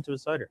apple to put into a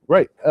cider.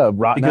 Right.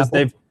 Rotten because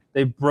apple.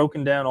 they've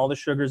broken down all the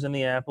sugars in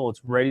the apple.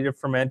 It's ready to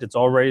ferment. It's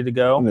all ready to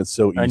go. And it's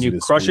so easy and you to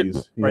crush squeeze.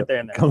 it right there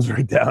and there. Comes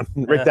right down.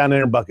 Right down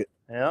in a bucket.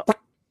 Yeah.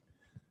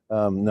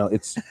 No,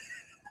 it's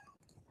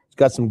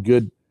got some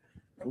good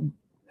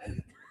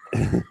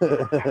it's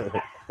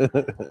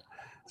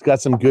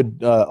got some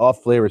good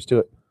off flavors to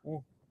it.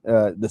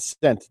 The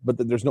scent, but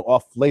there's no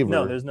off flavor.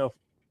 No, there's no.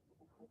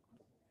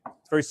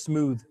 It's very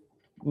smooth.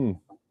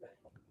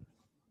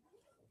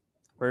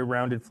 Very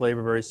rounded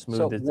flavor, very smooth.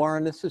 So,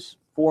 Warren, this is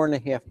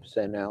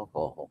 4.5%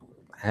 alcohol.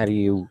 How do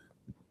you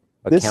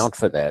account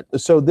for that?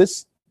 So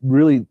this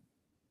really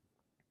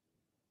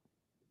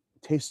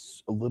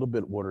tastes a little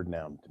bit watered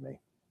down to me.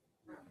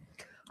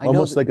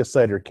 Almost like a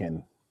cider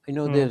can. I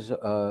know there's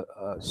a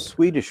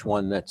Swedish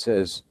one that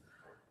says,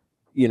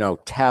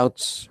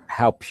 touts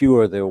how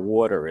pure their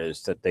water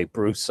is that they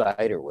brew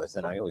cider with.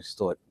 And I always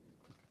thought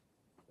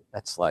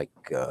that's like...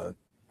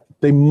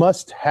 they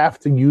must have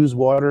to use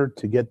water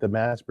to get the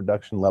mass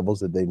production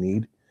levels that they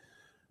need.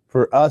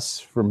 For us,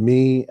 for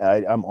me,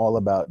 I'm all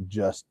about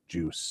just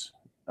juice.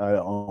 I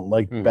don't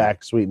like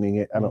back sweetening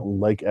it. I don't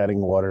like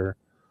adding water.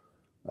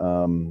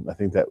 I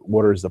think that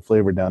water is the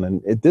flavor down.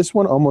 And this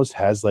one almost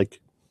has like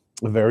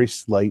a very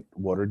slight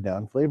watered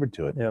down flavor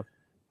to it. Yeah.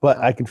 But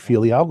I can feel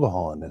the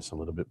alcohol in this a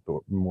little bit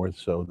more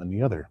so than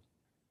the other.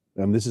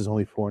 And this is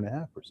only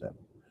 4.5%.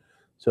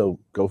 So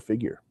go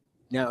figure.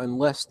 Now,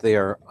 unless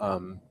they're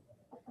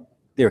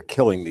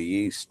killing the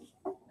yeast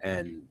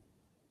and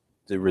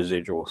the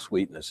residual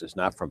sweetness is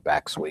not from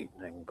back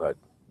sweetening, but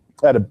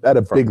at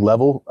a big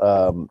level,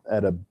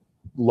 at a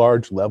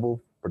large level,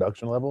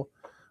 production level,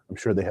 I'm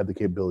sure they have the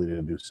capability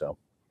to do so.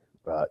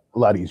 A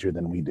lot easier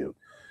than we do.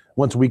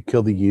 Once we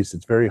kill the yeast,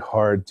 it's very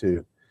hard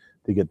to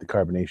get the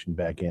carbonation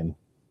back in.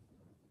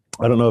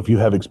 I don't know if you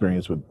have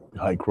experience with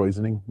high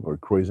krausening or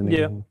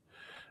krausening,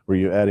 where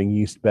you're adding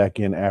yeast back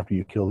in after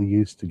you kill the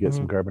yeast to get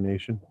some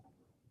carbonation.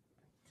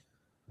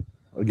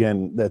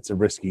 Again, that's a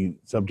risky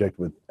subject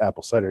with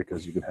apple cider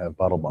because you can have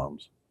bottle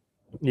bombs.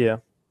 Yeah.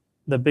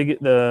 The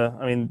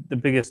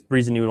biggest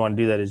reason you would want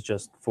to do that is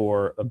just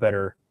for a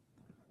better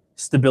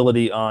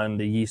stability on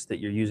the yeast that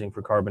you're using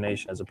for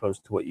carbonation as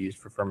opposed to what you use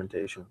for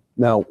fermentation.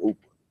 Now,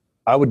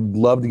 I would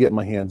love to get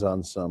my hands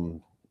on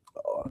some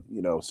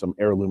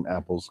heirloom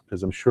apples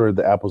because I'm sure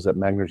the apples that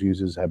Magners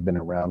uses have been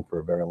around for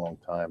a very long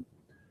time.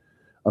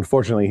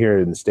 Unfortunately, here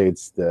in the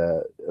States,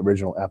 the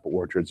original apple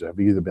orchards have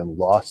either been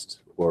lost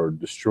or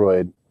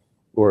destroyed,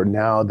 or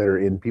now they're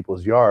in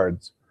people's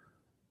yards,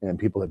 and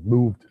people have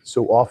moved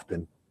so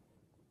often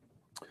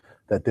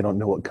that they don't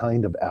know what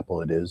kind of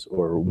apple it is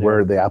or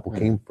where the apple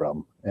came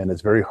from, and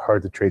it's very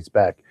hard to trace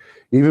back.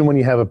 Even when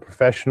you have a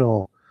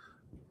professional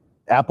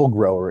apple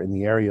grower in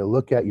the area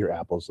look at your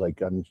apples,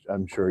 like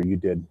I'm sure you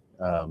did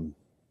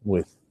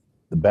with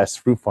the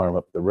best fruit farm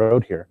up the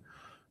road here.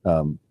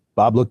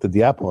 Bob looked at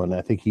the apple and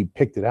I think he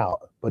picked it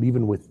out. But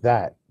even with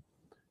that,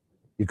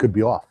 you could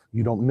be off.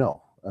 You don't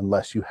know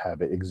unless you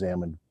have it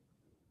examined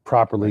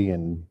properly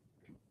and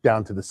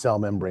down to the cell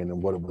membrane and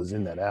what it was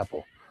in that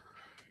apple.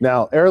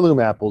 Now,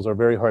 heirloom apples are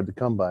very hard to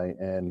come by,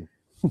 and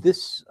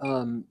this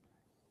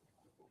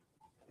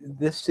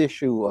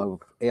issue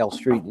of Ale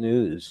Street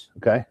News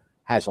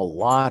has a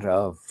lot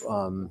of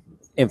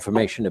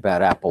information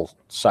about apple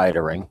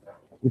cidering.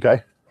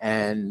 Okay.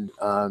 And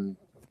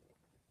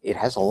it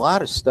has a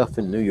lot of stuff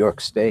in New York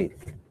State,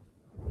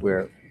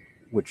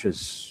 which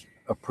is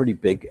a pretty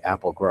big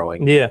apple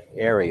growing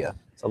area.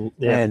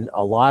 And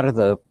a lot of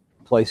the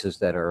places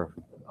that are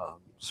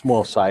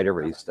small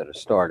cideries that are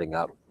starting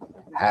up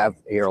have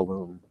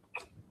heirloom.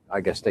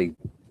 I guess they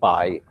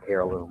buy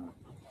heirloom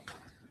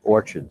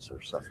orchards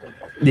or something.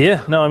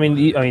 Yeah. No, I mean,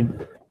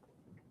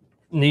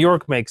 New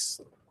York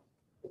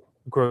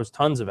grows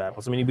tons of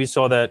apples. I mean, we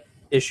saw that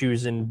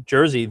issues in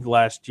Jersey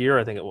last year.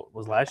 I think it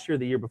was last year, or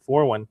the year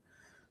before, when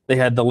they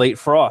had the late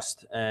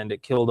frost and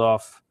it killed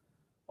off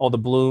all the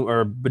bloom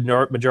or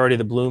majority of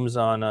the blooms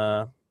on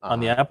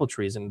the apple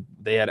trees, and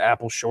they had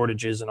apple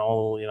shortages and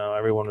all.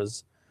 Everyone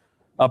was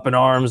up in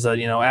arms that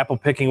apple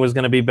picking was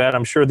going to be bad.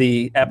 I'm sure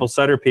the apple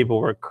cider people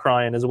were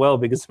crying as well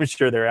because I'm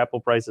sure their apple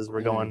prices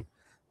were going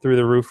through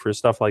the roof for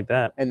stuff like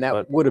that. And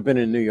that would have been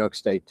in New York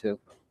State too.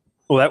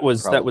 Well, that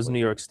was New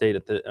York State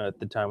at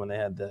the time when they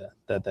had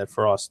that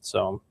frost.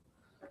 So,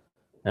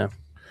 yeah.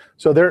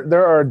 So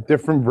there are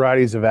different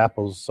varieties of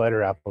apples,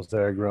 cider apples, that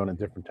are grown at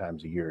different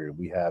times of year.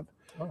 We have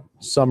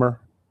summer,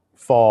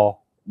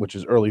 fall, which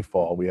is early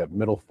fall. We have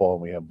middle fall,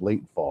 and we have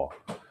late fall.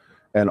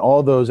 And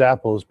all those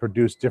apples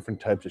produce different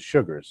types of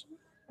sugars.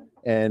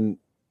 And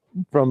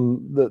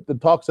from the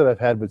talks that I've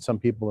had with some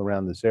people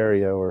around this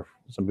area, or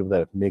some people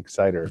that make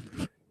cider,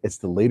 it's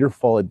the later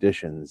fall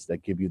additions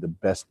that give you the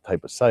best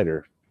type of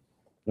cider.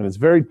 And it's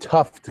very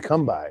tough to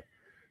come by.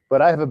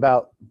 But I have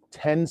about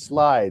 10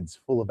 slides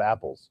full of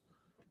apples.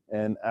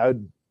 And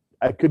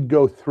I could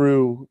go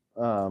through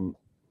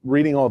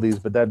reading all these,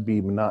 but that'd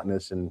be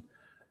monotonous and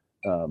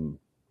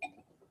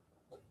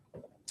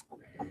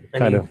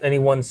any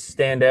ones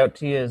stand out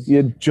to you as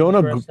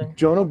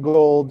Jonah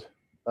Gold,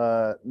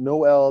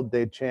 Noel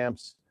Des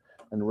Champs,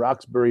 and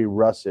Roxbury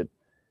Russet.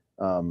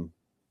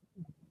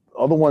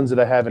 All the ones that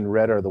I haven't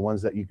read are the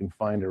ones that you can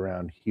find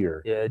around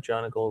here. Yeah,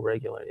 Jonah Gold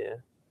regular, yeah.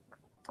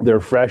 They're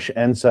fresh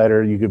and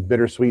cider. You get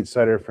bittersweet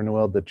cider for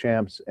Noel Des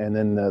Champs, and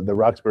then the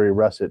Roxbury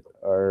Russet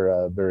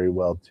are very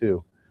well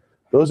too.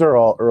 Those are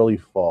all early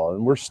fall,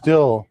 and we're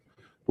still,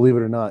 believe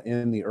it or not,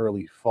 in the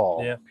early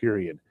fall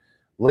period.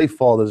 Late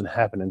fall doesn't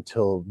happen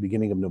until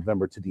beginning of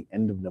November to the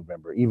end of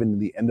November, even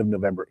the end of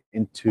November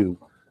into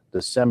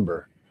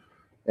December.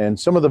 And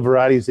some of the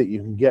varieties that you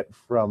can get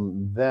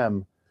from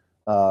them,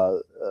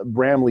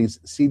 Bramley's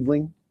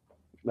Seedling,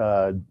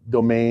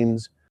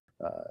 Domains,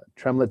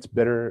 Tremlett's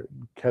Bitter,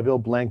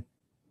 Cavill Blanc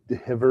de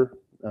Hiver,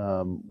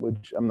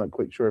 which I'm not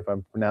quite sure if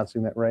I'm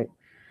pronouncing that right.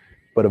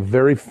 But a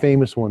very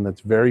famous one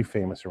that's very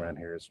famous around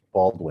here is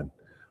Baldwin.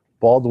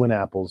 Baldwin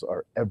apples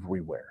are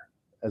everywhere.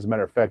 As a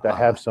matter of fact, I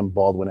have some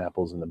Baldwin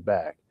apples in the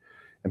back.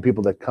 And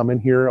people that come in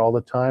here all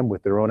the time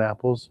with their own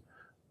apples,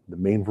 the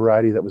main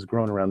variety that was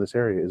grown around this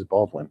area is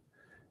Baldwin.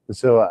 And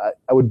so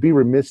I would be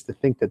remiss to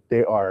think that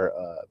they are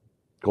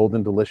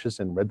Golden Delicious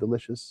and Red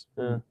Delicious,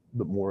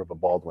 but more of a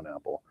Baldwin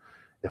apple.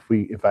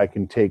 If I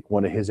can take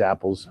one of his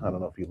apples, I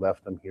don't know if he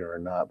left them here or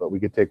not, but we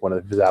could take one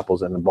of his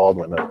apples and a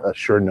Baldwin, a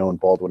sure known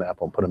Baldwin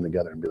apple, and put them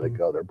together and be like,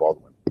 oh, they're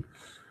Baldwin.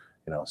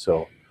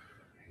 So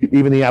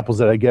even the apples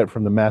that I get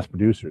from the mass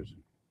producers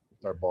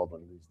are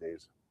Baldwin these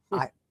days.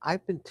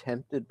 I've been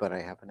tempted, but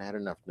I haven't had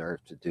enough nerve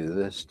to do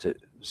this, to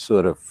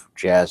sort of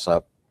jazz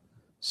up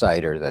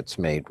cider that's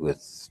made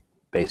with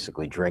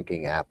basically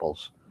drinking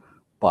apples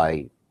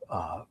by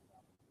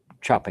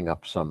chopping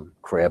up some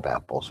crab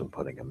apples and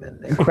putting them in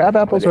there. Crab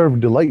apples are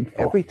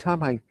delightful. Every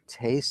time I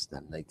taste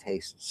them, they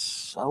taste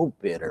so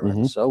bitter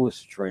and so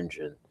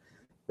astringent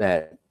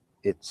that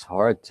it's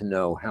hard to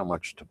know how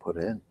much to put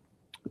in.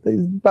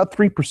 About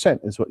 3%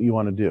 is what you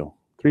want to do.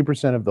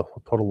 3% of the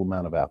total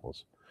amount of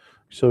apples.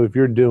 So if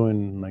you're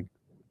doing like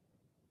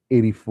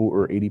 84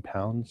 or 80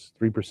 pounds,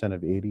 3%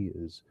 of 80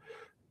 is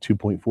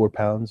 2.4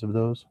 pounds of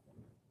those,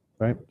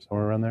 right?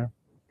 Somewhere around there.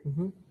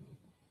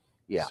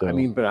 Yeah,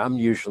 so, but I'm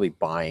usually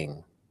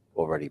buying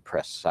already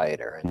pressed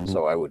cider, and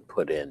so I would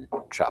put in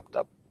chopped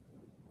up.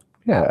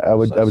 Yeah, I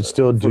would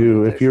still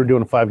do, if you're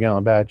doing a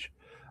 5-gallon batch,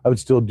 I would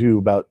still do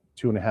about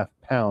 2.5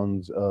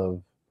 pounds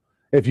of,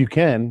 if you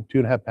can,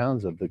 2.5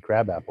 pounds of the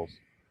crab apples.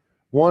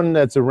 One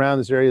that's around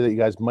this area that you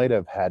guys might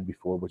have had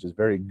before, which is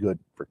very good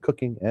for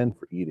cooking and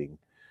for eating,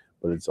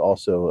 but it's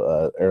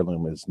also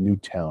heirloom, is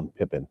Newtown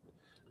Pippin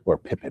or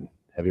Pippin.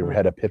 Have you ever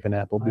had a Pippin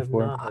apple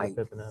before? I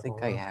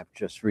think I have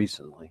just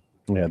recently.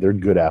 Yeah, they're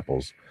good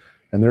apples,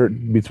 and they're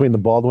between the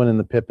Baldwin and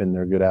the Pippin.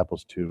 They're good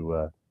apples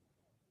to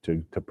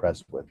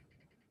press with.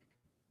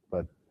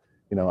 But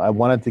I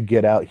wanted to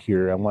get out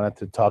here. I wanted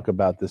to talk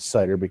about this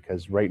cider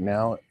because right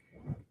now,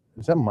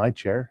 is that my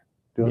chair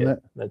doing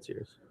that? That's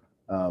yours.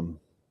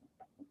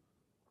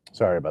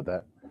 Sorry about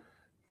that.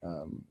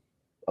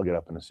 I'll get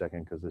up in a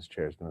second because this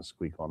chair is going to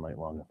squeak all night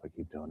long if I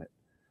keep doing it.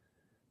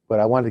 But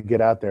I wanted to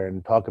get out there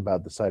and talk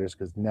about the ciders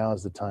because now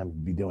is the time to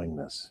be doing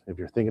this. If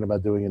you're thinking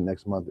about doing it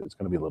next month, it's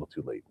going to be a little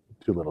too late.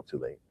 Too little, too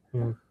late.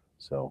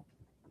 So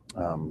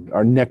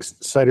our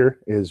next cider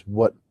is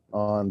what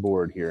on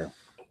board here?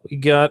 We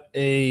got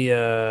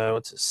a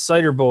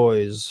Cider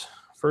Boys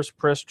First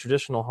Press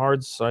Traditional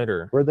Hard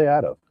Cider. Where are they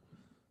out of?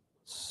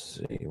 Let's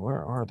see,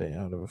 where are they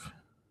out of?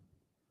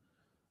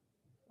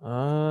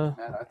 Man,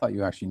 I thought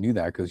you actually knew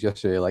that because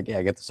yesterday, I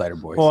get the Cider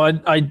Boys. Well,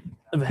 I've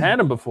had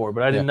them before,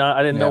 but I didn't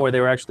know where they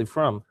were actually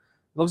from.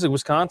 It looks like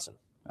Wisconsin.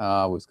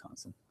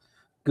 Wisconsin.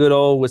 Good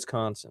old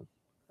Wisconsin,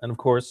 and of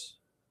course,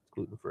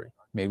 gluten free.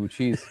 Made with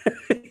cheese.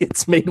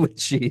 It's made with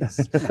cheese.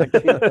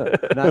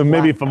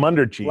 Maybe from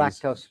under cheese.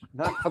 Lactose,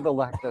 not for the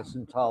lactose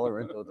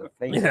intolerant or the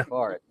faint of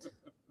heart.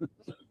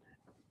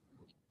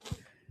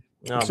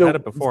 No, I've had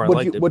it before. I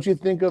liked it. What do you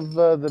think of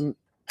the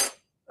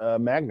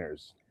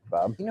Magners,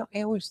 Bob?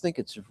 I always think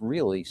it's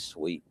really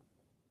sweet.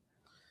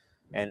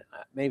 And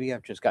maybe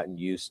I've just gotten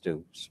used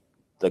to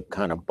the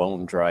kind of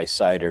bone dry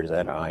cider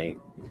that I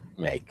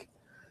make.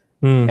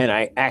 And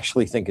I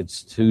actually think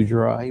it's too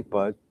dry,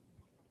 but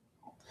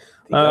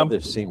the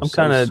others seem I'm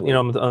kind of,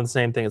 I'm on the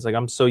same thing. It's like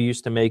I'm so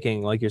used to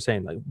making, like you're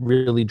saying, like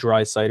really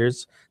dry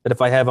ciders that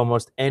if I have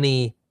almost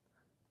any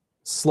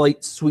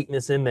slight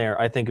sweetness in there,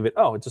 I think of it,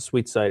 oh, it's a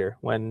sweet cider,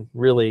 when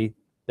really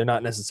they're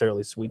not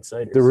necessarily sweet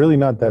ciders. They're really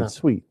not that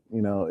sweet.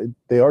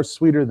 They are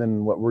sweeter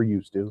than what we're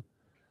used to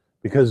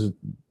because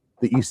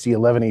the EC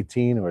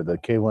 1118 or the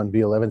K1B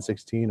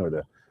 1116 or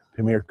the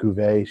Premier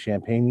Cuvée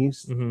Champagne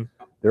yeast,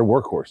 they're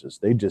workhorses.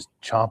 They just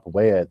chomp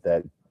away at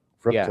that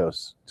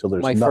fructose till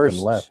there's nothing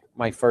left.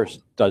 My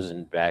first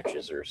dozen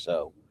batches or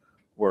so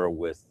were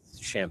with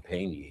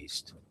champagne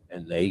yeast,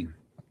 and they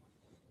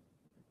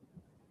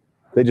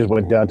just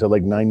went down to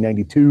like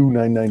 992,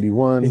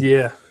 991.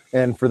 Yeah.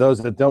 And for those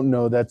that don't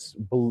know, that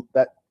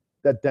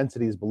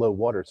density is below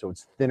water, so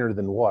it's thinner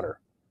than water.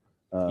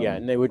 Yeah,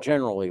 and they were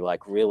generally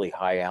like really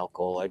high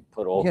alcohol. I'd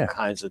put all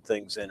kinds of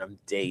things in them,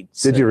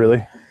 dates. Did you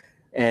really?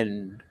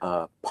 And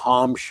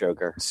palm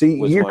sugar.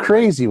 See, you're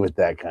crazy with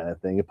that kind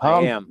of thing.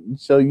 I am.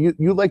 So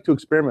you like to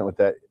experiment with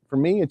that. For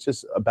me, it's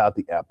just about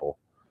the apple.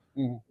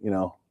 You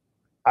know,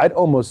 I'd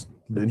almost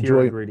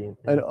enjoy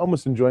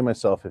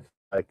myself if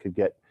I could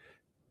get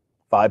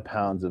 5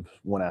 pounds of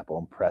one apple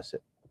and press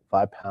it,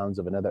 5 pounds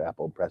of another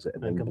apple and press it,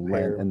 and then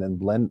compare, and then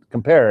blend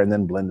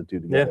the two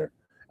together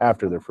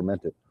after they're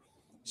fermented.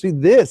 See,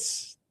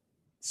 this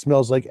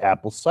smells like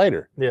apple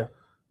cider. Yeah.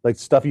 Like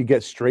stuff you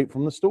get straight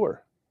from the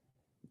store.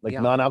 Like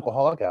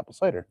non-alcoholic apple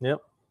cider. Yep.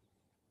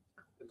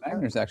 The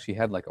Magners actually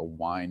had like a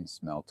wine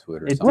smell to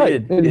it or it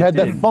something. Did. It had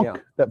that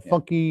funk, that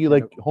funky,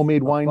 like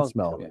homemade wine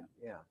smell.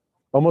 Yeah.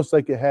 Almost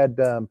like it had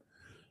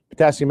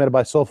potassium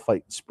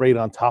metabisulfite sprayed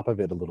on top of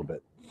it a little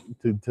bit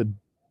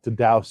to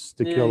douse,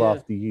 to kill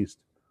off the yeast.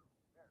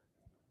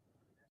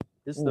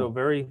 This though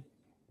it's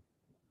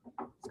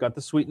got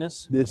the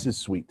sweetness. This is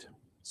sweet.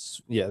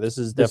 Yeah, this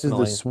is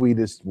definitely the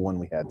sweetest one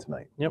we had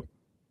tonight. Yep.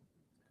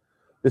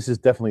 This is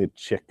definitely a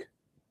chick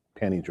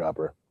penny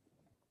dropper.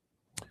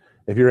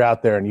 If you're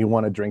out there and you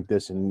want to drink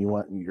this and you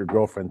want your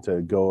girlfriend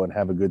to go and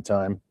have a good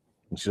time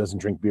and she doesn't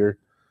drink beer,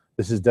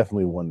 this is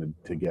definitely one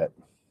to get.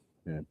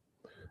 Yeah.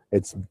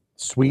 It's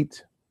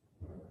sweet.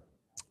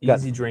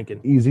 Easy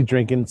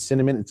drinking,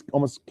 cinnamon. It's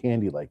almost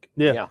candy-like.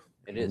 Yeah,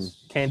 it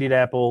is. Candied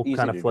apple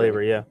kind of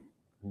flavor, drink.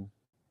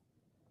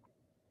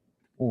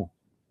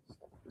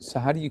 So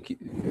how do you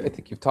keep, I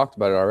think you've talked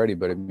about it already,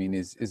 but I mean,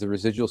 is the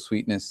residual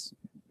sweetness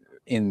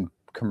in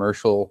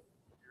commercial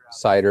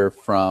cider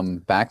from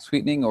back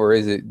sweetening, or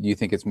do you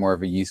think it's more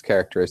of a yeast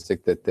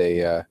characteristic that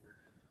they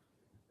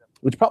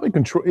which probably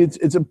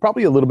it's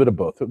probably a little bit of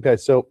both. Okay,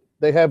 so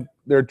they have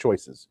their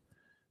choices.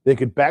 They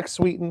could back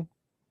sweeten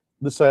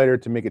the cider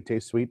to make it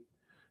taste sweet.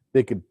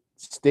 They could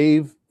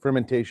stave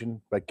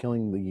fermentation by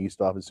killing the yeast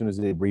off as soon as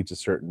they reach a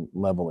certain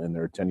level in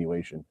their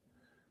attenuation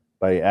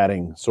by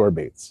adding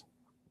sorbates,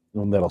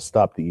 and that'll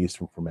stop the yeast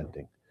from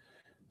fermenting.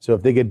 So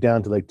if they get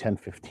down to like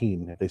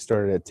 10-15, if they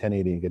started at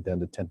 1080 and get down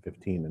to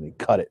 10-15 and they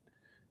cut it,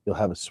 you'll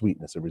have a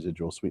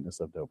residual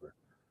sweetness left over.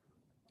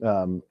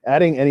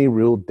 Adding any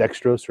real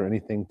dextrose or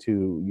anything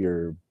to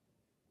your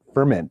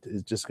ferment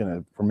is just going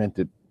to ferment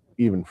it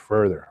even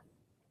further.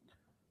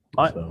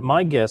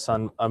 My guess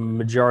on a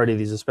majority of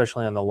these,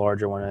 especially on the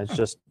larger one, it's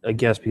just a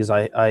guess because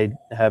I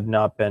have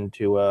not been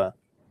to a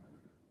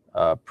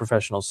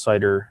professional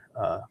cider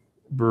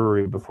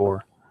brewery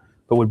before,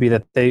 but would be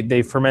that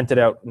they ferment it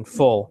out in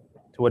full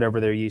to whatever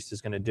their yeast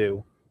is going to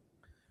do.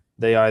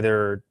 They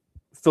either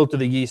filter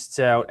the yeasts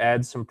out,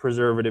 add some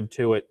preservative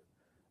to it,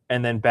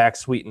 and then back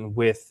sweeten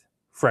with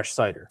fresh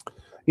cider.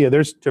 Yeah,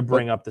 there's to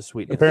bring up the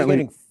sweetness. Apparently,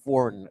 getting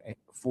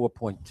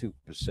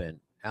 4.2%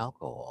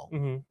 alcohol.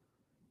 Mm-hmm.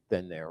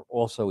 Then they're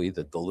also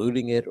either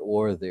diluting it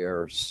or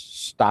they're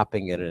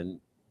stopping it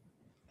and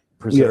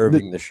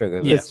preserving the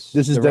sugar. This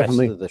is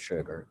definitely rest of the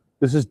sugar.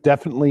 This is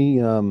definitely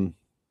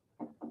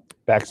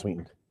back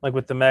sweetened. Like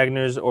with the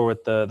Magners or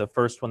with the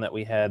first one that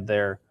we had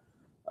there,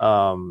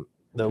 the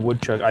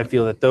woodchuck. I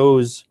feel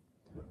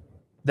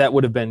that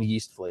would have been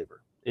yeast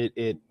flavor.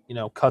 It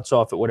cuts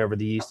off at whatever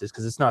the yeast is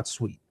because it's not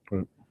sweet.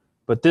 Right.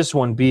 But this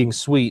one being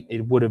sweet,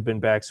 it would have been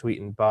back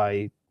sweetened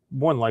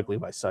more than likely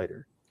by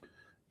cider.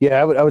 Yeah,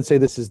 I would say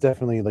this is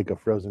definitely like a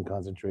frozen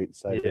concentrate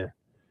cider. Yeah.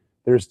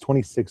 There's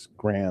 26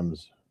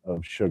 grams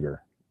of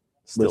sugar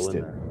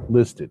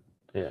listed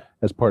Yeah.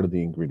 as part of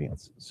the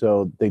ingredients.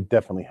 So they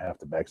definitely have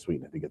to back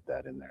sweeten it to get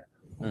that in there.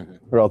 Mm-hmm.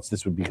 Or else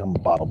this would become a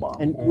bottle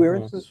bomb. And where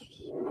is this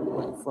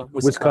from?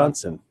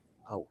 Wisconsin.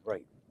 Oh,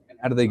 right. And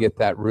how do they get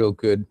that real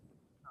good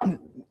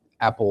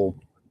apple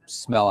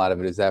smell out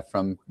of it? Is that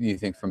from, you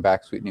think, from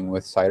back sweetening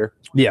with cider?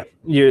 Yeah.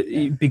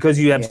 Because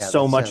you have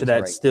so much of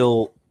that right.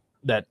 still,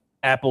 that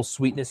apple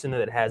sweetness in it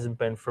that hasn't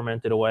been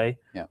fermented away.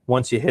 Yeah.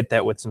 Once you hit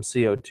that with some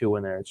CO2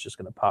 in there, it's just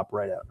going to pop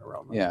right out in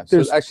aroma. Yeah.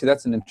 So actually,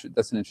 that's an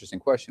interesting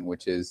question,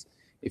 which is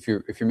if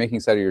you're making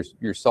cider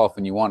yourself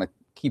and you want to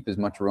keep as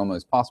much aroma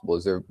as possible,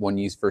 is there one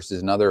yeast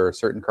versus another or a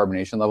certain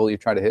carbonation level you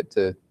try to hit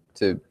to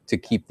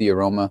keep the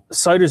aroma?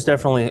 Cider's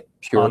definitely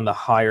pure on the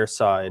higher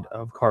side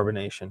of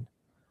carbonation.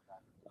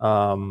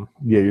 Yeah,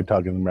 you're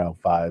talking around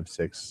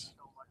 5-6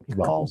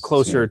 balls.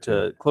 Closer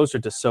to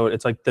soda.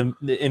 It's like the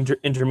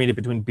intermediate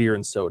between beer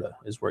and soda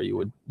is where you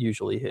would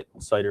usually hit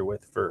cider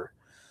with for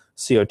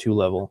CO2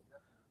 level.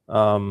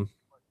 And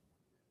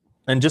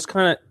just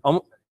kind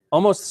of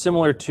almost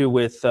similar to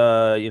with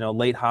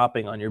late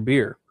hopping on your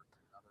beer.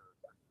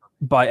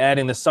 By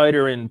adding the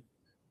cider in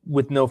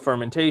with no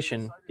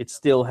fermentation, it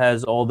still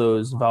has all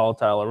those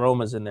volatile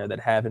aromas in there that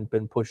haven't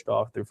been pushed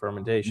off through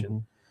fermentation.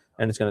 Mm-hmm.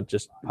 And it's going to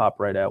just pop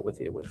right out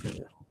with you.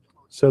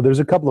 So there's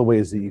a couple of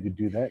ways that you could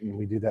do that, and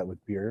we do that with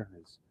beer.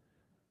 Is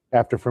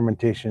after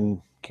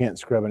fermentation, can't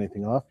scrub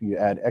anything off, you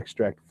add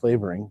extract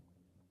flavoring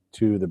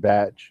to the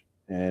batch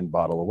and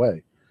bottle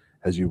away,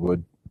 as you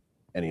would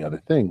any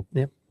other thing.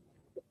 Yeah.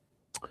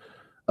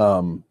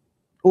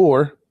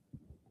 Or,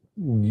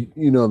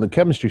 the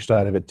chemistry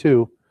side of it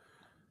too,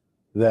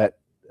 that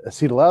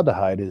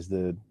acetaldehyde is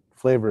the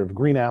flavor of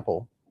green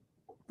apple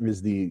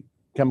is the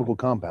chemical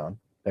compound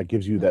that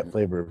gives you that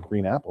flavor of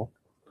green apple.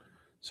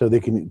 So they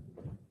can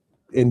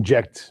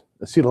inject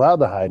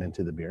acetaldehyde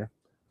into the beer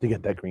to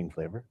get that green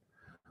flavor.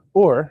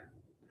 Or,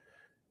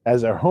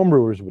 as our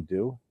homebrewers would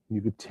do,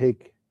 you could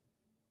take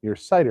your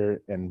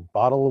cider and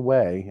bottle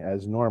away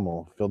as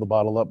normal, fill the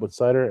bottle up with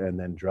cider, and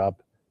then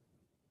drop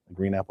a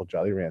green apple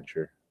Jolly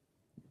Rancher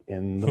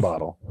in the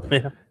bottle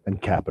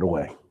and cap it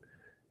away.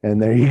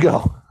 And there you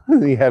go.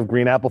 You have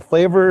green apple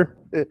flavor,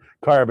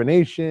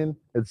 carbonation,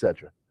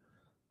 etc.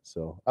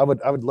 So I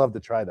would love to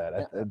try that.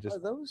 Are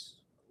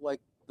those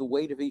like the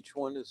weight of each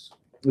one is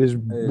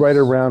right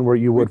around where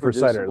you would for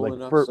cider.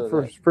 Like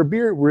for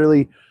beer, really,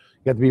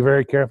 you have to be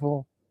very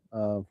careful.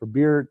 For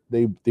beer,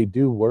 they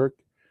do work,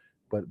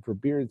 but for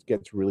beer it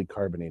gets really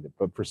carbonated.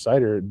 But for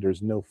cider,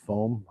 there's no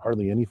foam,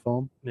 hardly any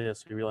foam. Yeah,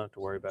 so you really don't have to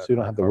worry about. So you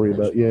don't have to worry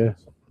about Yep.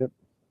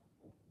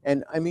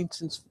 And I mean,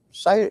 since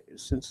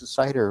the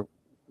cider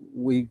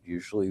we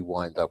usually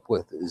wind up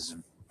with is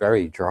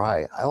very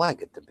dry, I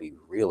like it to be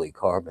really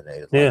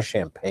carbonated, like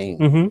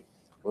champagne,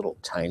 little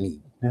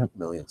tiny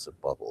millions of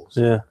bubbles.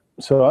 Yeah.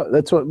 So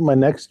that's what my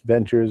next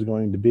venture is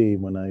going to be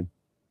when I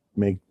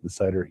make the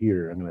cider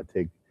here. I'm going to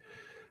take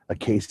a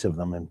case of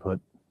them and put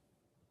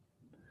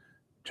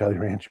Jolly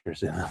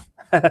Ranchers in them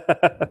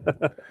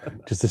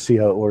just to see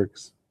how it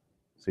works,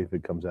 see if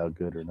it comes out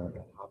good or not.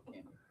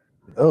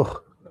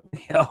 Oh.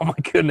 Yeah, oh my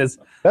goodness!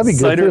 That'd be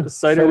good.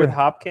 Cider with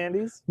hop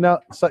candies? No,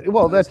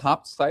 well, that's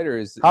hop cider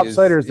is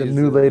the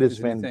new latest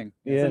thing.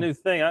 It's a new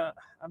thing.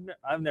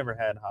 I've never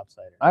had hop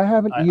cider. I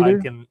haven't either.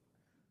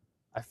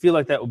 I feel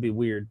like that would be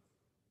weird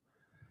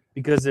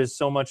because there's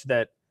so much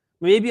that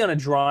maybe on a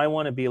dry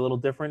one it'd be a little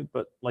different,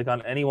 but like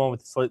on any one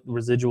with slight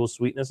residual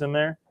sweetness in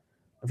there,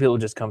 I feel it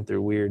would just come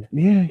through weird.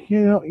 Yeah,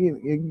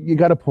 you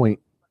got a point,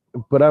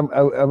 but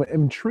I'm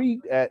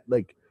intrigued at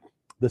like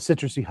the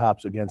citrusy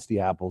hops against the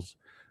apples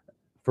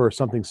for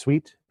something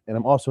sweet, and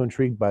I'm also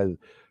intrigued for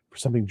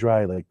something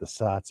dry like the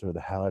Satz or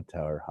the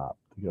Hallertauer hop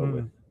to go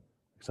with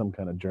some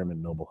kind of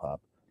German noble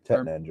hop.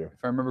 Tettnanger. If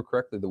I remember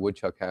correctly, the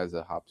Woodchuck has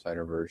a hop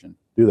cider version.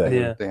 Do they?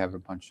 Yeah. They have a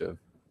bunch of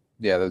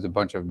there's a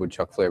bunch of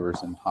Woodchuck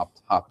flavors, and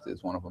hopped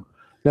is one of them.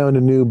 Now in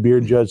the new beer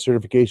judge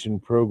certification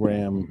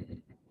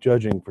program,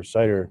 judging for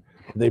cider,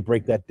 they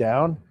break that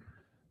down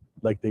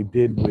like they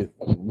did with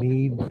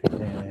mead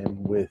and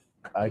with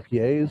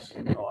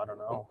IPAs. Oh, I don't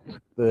know.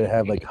 They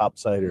have like hop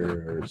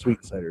cider or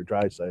sweet cider,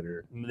 dry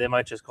cider. They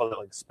might just call it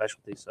like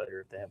specialty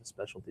cider if they have a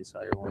specialty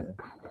cider one.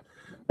 Yeah.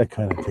 That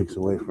kind of takes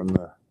away from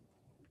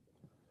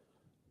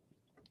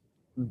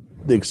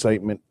the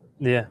excitement.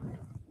 Yeah.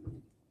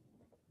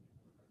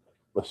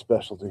 The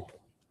specialty.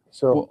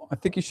 So well, I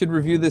think you should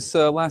review this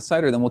last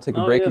cider, then we'll take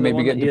a break and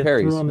maybe get into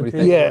Perry's. What do you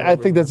think? Yeah, I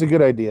think that's a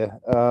good idea.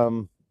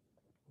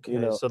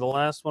 Okay, so the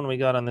last one we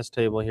got on this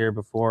table here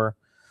before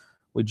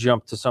we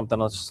jump to something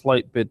a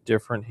slight bit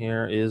different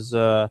here is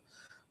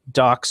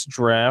Doc's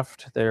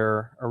Draft,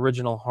 their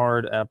original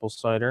hard apple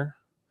cider,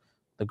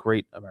 the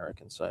Great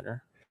American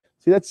Cider.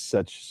 See, that's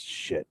such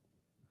shit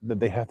that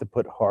they have to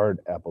put hard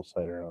apple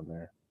cider on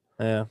there.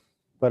 Yeah.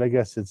 But I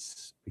guess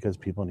it's because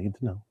people need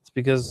to know. It's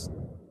because,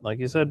 like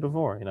you said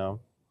before,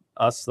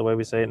 us, the way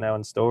we say it now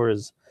in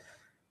stores,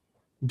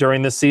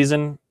 during this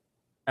season,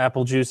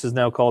 apple juice is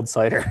now called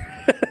cider.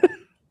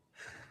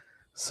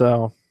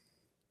 So,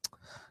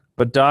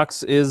 but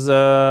Doc's is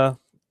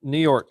New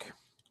York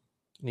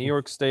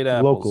State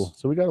apples. Local.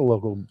 So we got a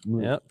local.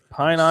 Yep.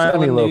 Pine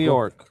Island, New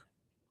York.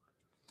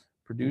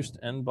 Produced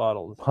and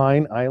bottled.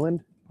 Pine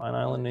Island,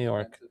 New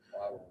York.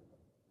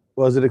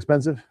 Was it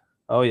expensive?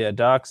 Oh yeah,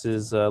 Doc's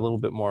is a little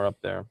bit more up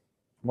there.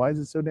 Why is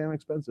it so damn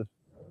expensive?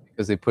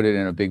 Because they put it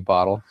in a big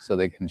bottle so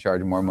they can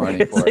charge more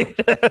money for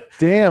it.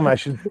 Damn, I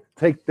should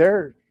take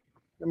their.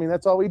 I mean,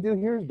 that's all we do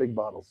here is big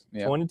bottles.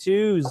 Yeah.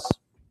 22s.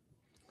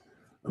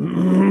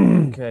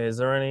 Okay, is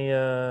there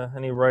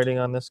any writing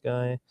on this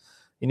guy?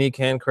 Unique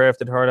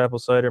handcrafted hard apple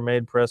cider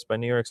made pressed by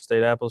New York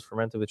State apples,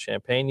 fermented with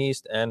champagne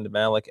yeast and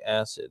malic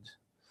acid.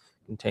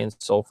 Contains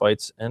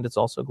sulfites and it's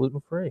also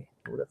gluten-free.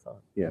 Who would have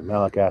thought? Yeah,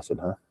 malic acid,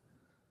 huh?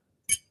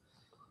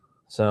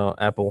 So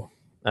apple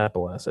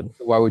acid.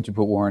 Why would you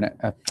put warren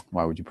acid?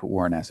 Why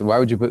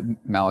would you put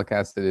malic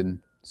acid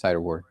in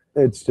cider wort?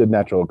 It's the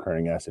natural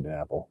occurring acid in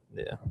apple.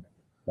 Yeah.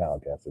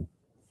 Malic acid.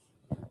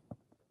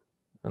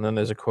 And then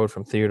there's a quote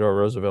from Theodore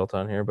Roosevelt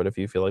on here, but if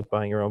you feel like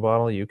buying your own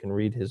bottle, you can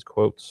read his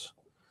quotes.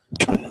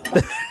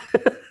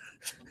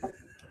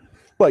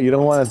 What, you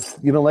don't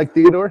like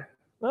Theodore?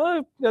 No,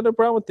 I've got no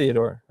problem with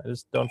Theodore. I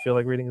just don't feel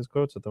like reading his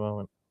quotes at the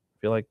moment. I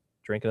feel like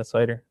drinking a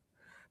cider.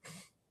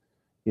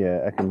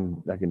 Yeah, I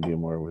can do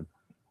more with.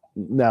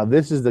 Now,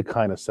 this is the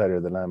kind of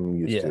cider that I'm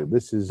used to.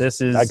 This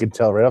is I could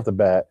tell right off the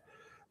bat.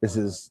 This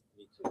is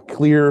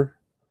clear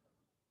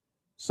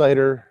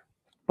cider,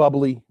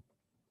 bubbly.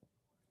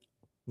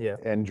 Yeah.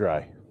 And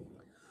dry.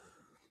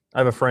 I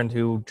have a friend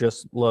who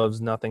just loves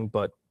nothing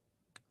but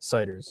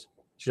ciders.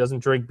 She doesn't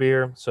drink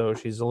beer, so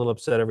she's a little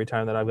upset every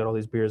time that I've got all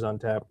these beers on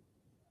tap.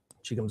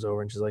 She comes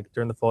over and she's like,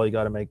 during the fall, you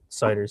got to make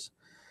ciders.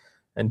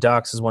 And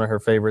Doc's is one of her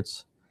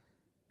favorites.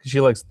 She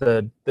likes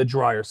the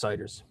drier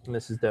ciders, and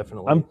this is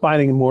definitely. I'm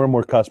finding more and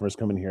more customers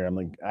coming here. I'm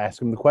like, I ask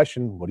them the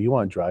question, "What do you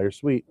want, dry or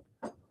sweet?"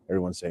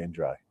 Everyone's saying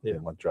dry. Yeah. They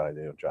want dry.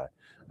 They want dry. I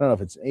don't know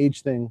if it's an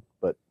age thing,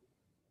 but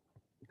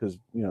because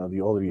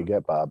the older you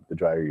get, Bob, the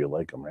drier you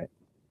like them, right?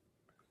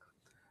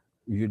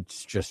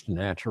 It's just a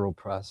natural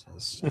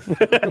process.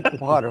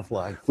 Part of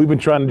life. We've been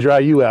trying to dry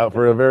you out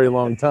for a very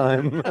long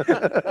time.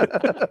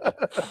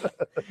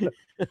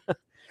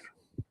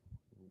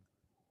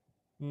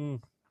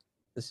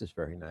 This is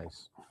very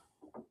nice.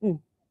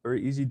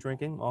 Very easy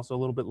drinking. Also a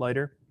little bit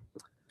lighter.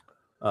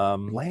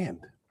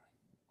 Bland.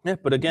 Yeah,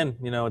 but again,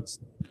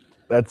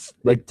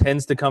 It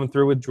tends to come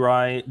through with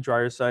drier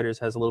ciders.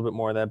 Has a little bit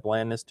more of that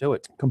blandness to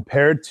it.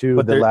 Compared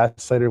to the last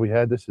cider we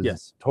had, this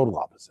is total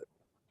opposite.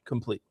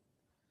 Complete.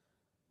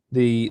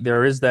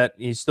 There is that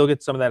you still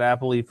get some of that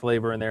appley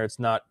flavor in there. It's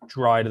not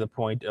dry to the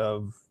point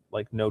of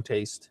like no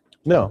taste.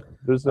 No,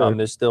 you're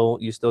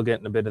still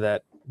getting a bit of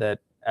that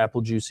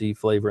apple juicy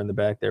flavor in the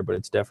back there, but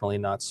it's definitely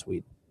not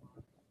sweet.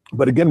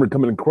 But again, we're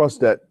coming across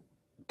that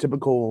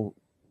typical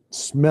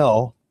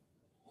smell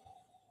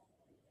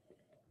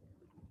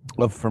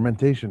of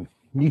fermentation,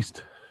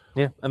 yeast.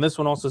 Yeah, and this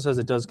one also says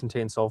it does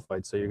contain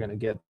sulfite, so you're going to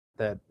get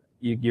that.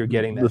 You're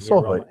getting that the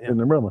sulfite in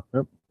the aroma.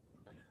 Yep.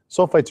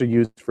 Sulfites are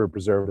used for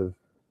preserving.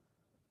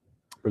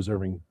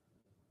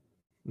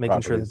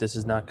 Making sure that this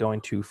is not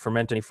going to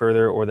ferment any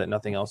further, or that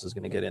nothing else is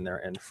going to get in there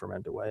and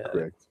ferment away.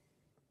 Correct.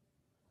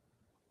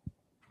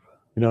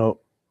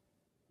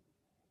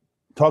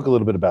 Talk a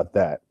little bit about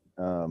that.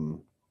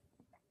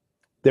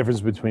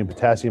 Difference between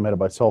potassium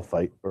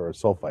metabisulfite or a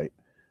sulfite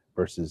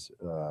versus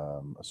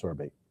a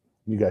sorbate.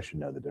 You guys should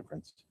know the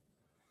difference.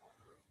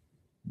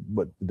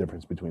 What the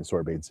difference between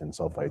sorbates and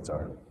sulfites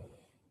are.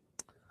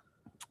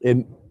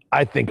 And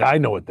I think I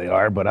know what they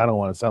are, but I don't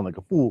want to sound like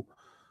a fool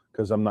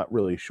because I'm not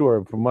really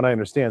sure. From what I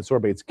understand,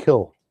 sorbates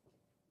kill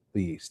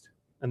the yeast.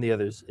 And the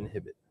others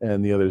inhibit.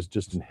 And the others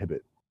just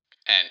inhibit.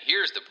 And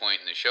here's the point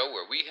in the show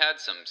where we had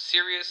some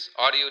serious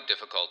audio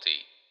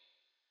difficulty.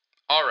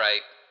 All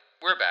right,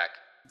 we're back.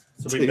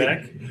 So we're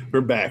back?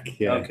 We're back,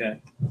 yeah.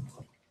 Okay.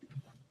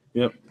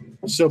 Yep.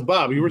 So,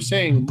 Bob, you were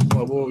saying,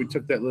 well, we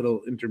took that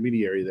little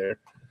intermediary there.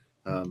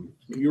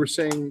 You were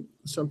saying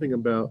something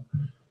about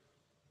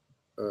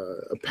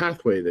a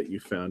pathway that you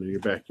found in your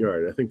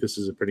backyard. I think this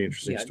is a pretty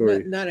interesting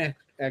story. Not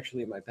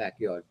actually in my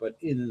backyard, but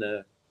in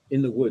the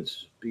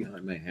woods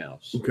behind my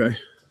house. Okay.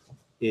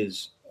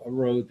 Is a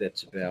road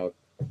that's about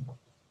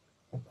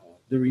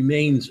the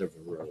remains of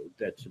a road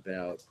that's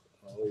about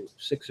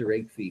 6 or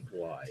 8 feet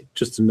wide.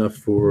 Just enough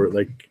for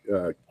like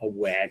a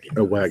wagon.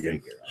 A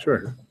wagon.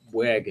 Sure.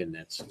 Wagon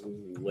that's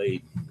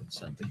laden with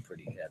something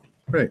pretty heavy.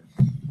 Right.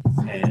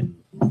 And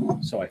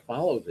so I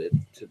followed it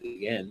to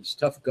the end. It's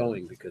tough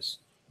going because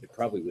it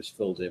probably was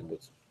filled in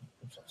with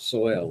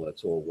soil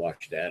that's all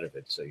washed out of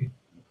it. So you're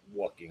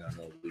walking on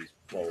all these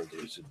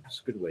boulders, and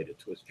it's a good way to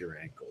twist your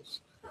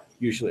ankles.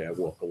 Usually I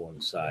walk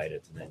alongside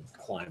it and then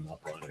climb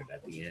up on it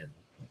at the end.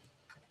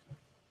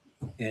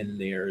 And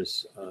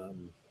there's,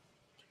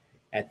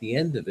 at the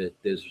end of it,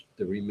 there's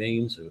the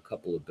remains of a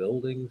couple of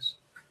buildings.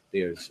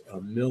 There's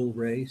a mill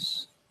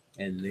race,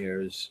 and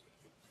there's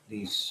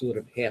these sort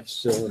of half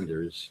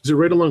cylinders. Is it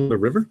right along the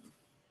river?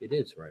 It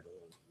is right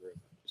along the river.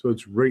 So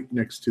it's right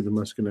next to the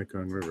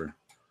Musconetcong River.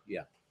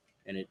 Yeah.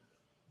 And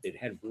it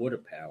had water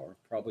power,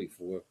 probably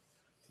for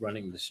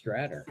running the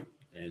strata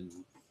and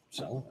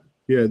so on.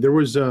 Yeah, there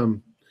was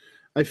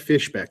I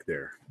fish back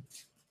there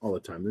all the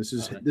time. This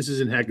is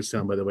in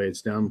Hackettstown, by the way.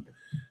 It's down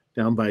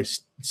by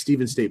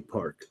Stevens State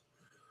Park.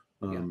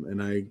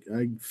 And I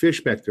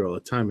fish back there all the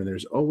time, and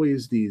there's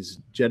always these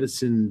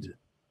jettisoned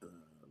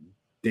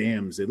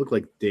dams. They look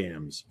like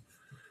dams,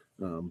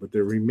 but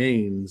they're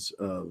remains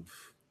of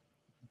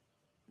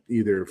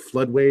either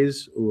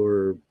floodways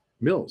or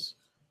mills.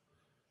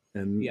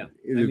 And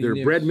either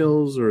they're bread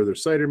mills or they're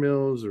cider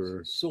mills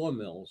or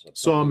sawmills.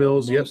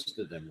 Sawmills, yep. Most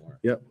of them were.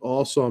 Yep,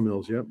 all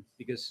sawmills, yep.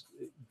 Because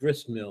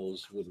grist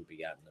mills wouldn't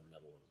be out in the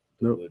middle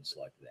of the woods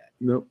like that.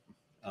 Nope.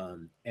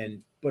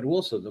 But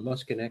also the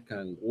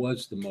Musconetcong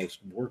was the most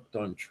worked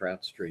on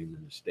trout stream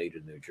in the state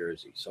of New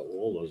Jersey. So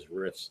all those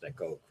rifts that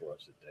go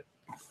across it that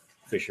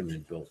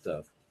fishermen built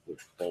up with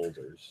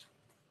boulders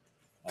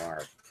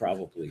are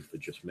probably for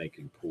just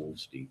making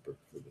pools deeper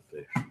for the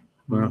fish.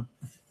 Wow.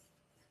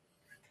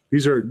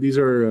 These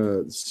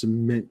are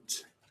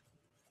cement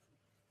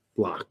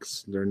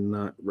blocks. They're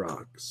not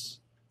rocks.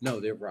 No,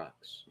 they're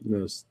rocks.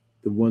 No,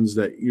 the ones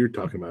that you're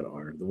talking about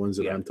are the ones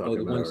that I'm talking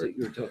about. The ones that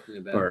you're talking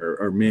about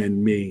are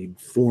man-made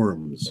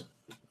forms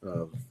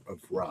of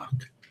rock,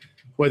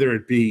 whether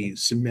it be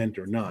cement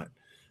or not.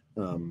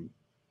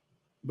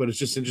 But it's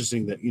just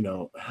interesting that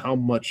how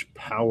much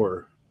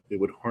power they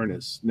would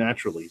harness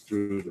naturally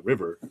through the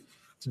river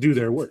to do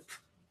their work.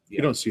 Yeah.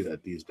 You don't see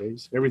that these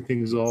days.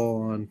 Everything's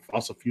all on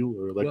fossil fuel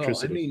or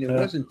electricity. Well, I mean, it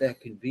wasn't that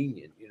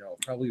convenient. It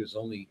probably was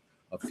only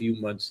a few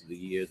months of the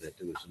year that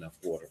there was enough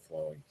water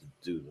flowing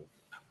to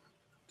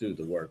do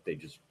the work. They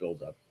just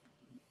build up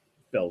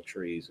fell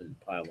trees and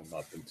pile them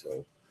up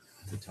until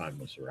the time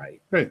was right.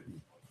 Right.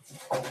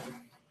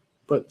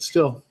 but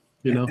still,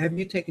 Have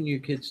you taken your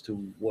kids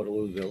to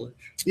Waterloo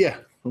Village? Yeah,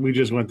 we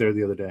just went there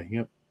the other day.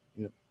 Yep.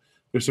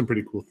 There's some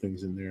pretty cool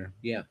things in there.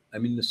 Yeah, I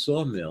mean the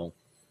sawmill,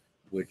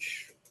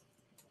 which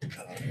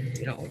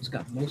it's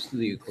got most of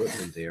the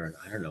equipment there, and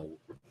I don't know.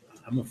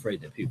 I'm afraid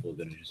that people are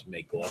going to just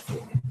make off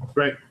with it.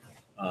 Right.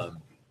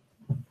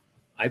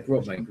 I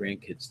brought my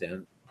grandkids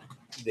down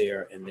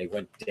there, and they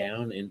went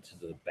down into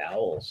the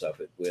bowels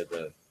of it where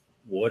the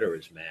water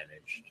is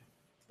managed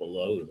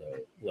below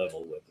the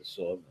level where the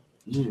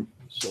sawmill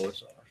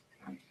saws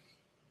are,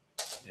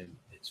 and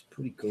it's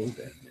pretty cool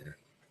down there.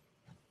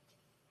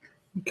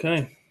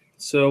 Okay,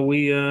 so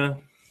we've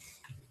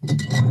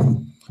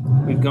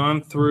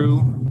gone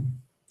through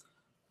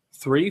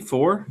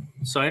 4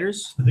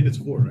 ciders. I think it's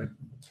 4, right?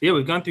 Yeah,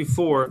 we've gone through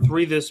 4,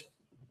 3 this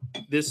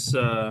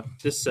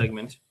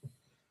segment,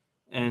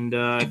 and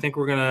I think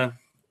we're gonna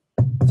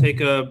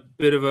take a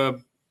bit of a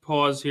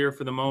pause here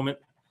for the moment,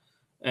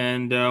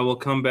 and we'll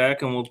come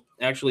back and we'll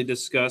actually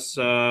discuss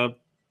pear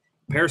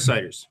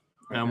ciders,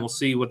 and we'll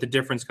see what the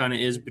difference kind of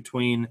is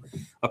between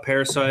a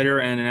pear cider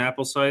and an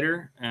apple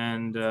cider,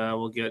 and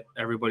we'll get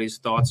everybody's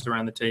thoughts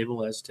around the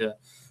table as to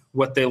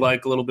what they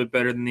like a little bit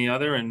better than the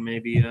other, and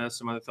maybe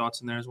some other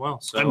thoughts in there as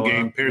well. So I'm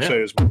game. Pear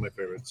cider is one of my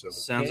favorites. So.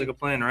 Sounds like a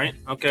plan, right?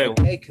 Okay,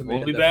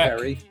 we'll be back.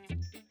 Perry.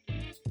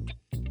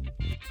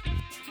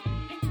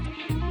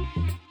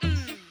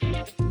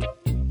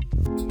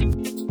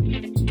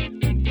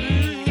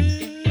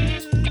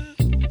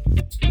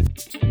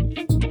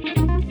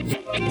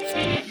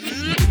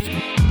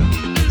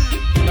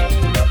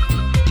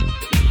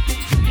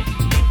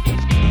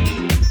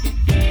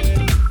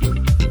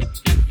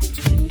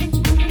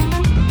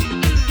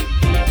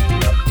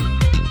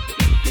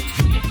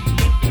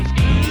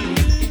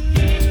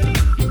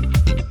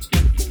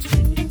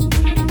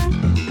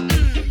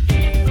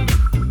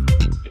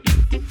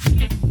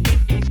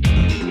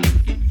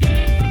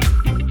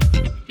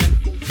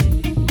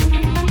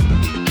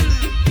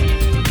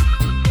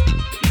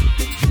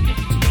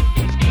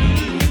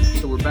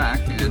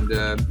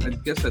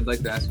 I'd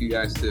like to ask you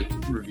guys to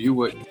review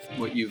what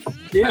you've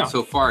had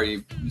so far.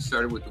 You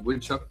started with the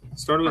woodchuck.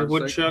 Started with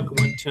woodchuck,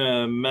 went to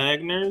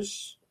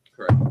Magners,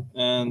 correct,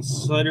 and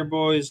Cider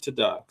Boys to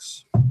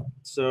Doc's.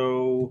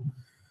 So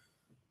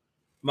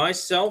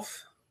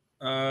myself,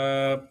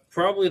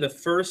 probably the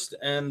first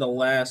and the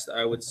last,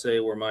 I would say,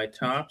 were my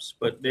tops,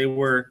 but they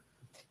were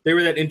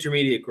that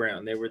intermediate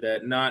ground. They were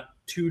that not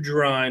too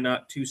dry,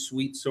 not too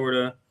sweet sort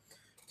of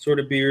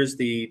beers.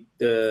 The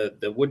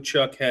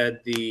woodchuck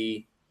had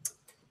the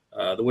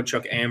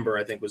woodchuck amber,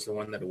 I think, was the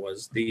one that it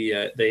was. They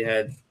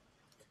had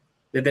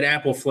that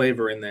apple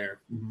flavor in there,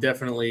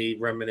 definitely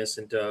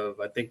reminiscent of.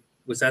 I think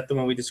was that the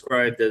one we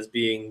described as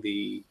being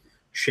the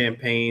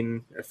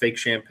champagne, a fake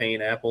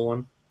champagne apple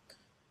one.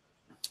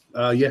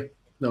 Yeah,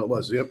 no, it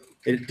was. Yep,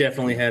 it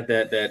definitely had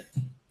that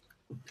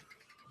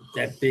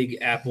big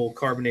apple,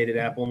 carbonated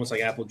apple, almost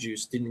like apple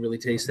juice. Didn't really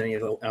taste any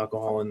of the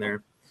alcohol in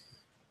there.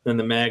 Then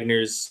the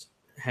Magners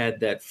had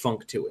that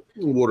funk to it, a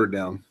little watered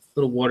down, a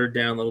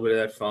little bit of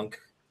that funk.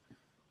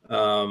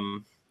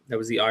 That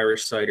was the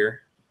Irish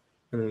cider.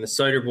 And then the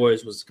Cider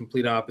Boys was the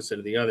complete opposite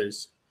of the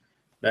others.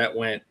 That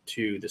went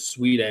to the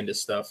sweet end of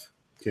stuff.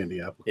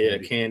 Candy apple. Yeah,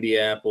 candy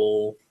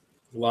apple.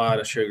 A lot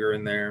of sugar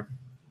in there.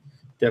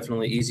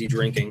 Definitely easy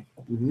drinking.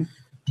 Mm-hmm.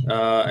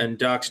 And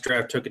Doc's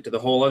Draft took it to the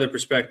whole other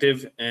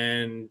perspective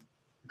and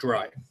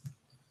dry.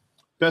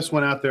 Best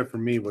one out there for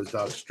me was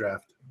Doc's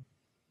Draft.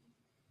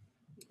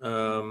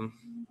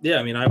 Yeah,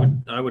 I mean,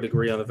 I would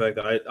agree on the fact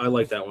that I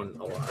like that one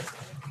a lot.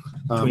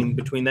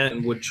 Between that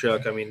and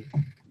woodchuck, I mean,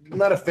 I'm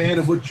not a fan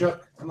of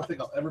woodchuck. I don't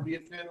think I'll ever be a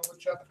fan of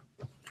woodchuck.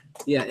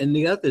 Yeah, and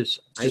the others,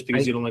 just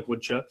because you don't like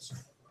woodchucks.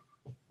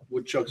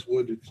 Woodchuck's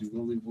wood. If you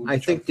only woodchuck, I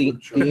think the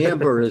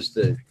amber is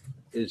the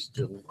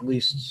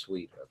least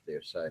sweet of their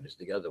ciders.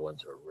 The other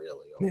ones are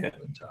really over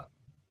the top.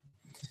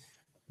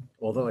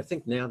 Although I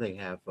think now they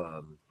have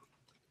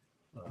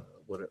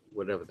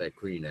whatever that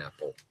green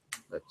apple.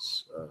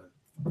 That's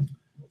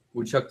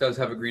woodchuck does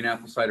have a green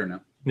apple cider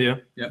now. Yeah.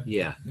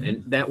 Yeah,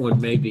 and that one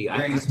may be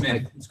Granny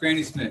Smith. It's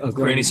Granny Smith.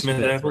 Granny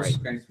Smith apples.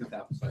 Right. Granny Smith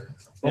apple cider.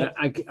 Well,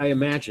 I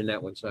imagine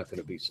that one's not going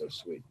to be so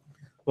sweet.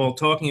 Well,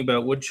 talking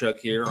about woodchuck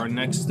here, our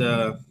next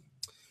one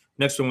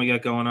we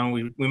got going on,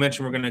 we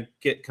mentioned we're going to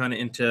get kind of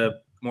into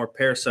more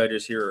pear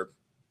ciders here, or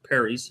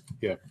Perry's.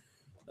 Yeah.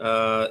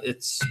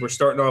 We're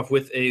starting off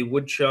with a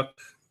woodchuck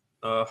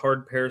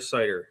hard pear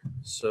cider.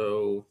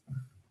 So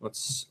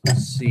let's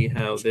see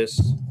how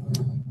this.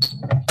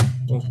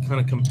 We'll kind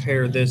of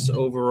compare this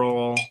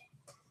overall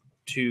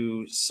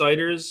to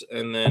ciders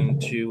and then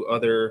to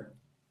other.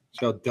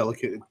 See how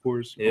delicate it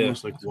pours? Yeah.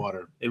 Almost like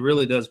water. It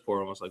really does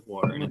pour almost like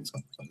water, and it's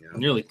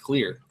nearly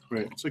clear.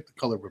 Right. It's like the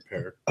color of a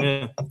pear.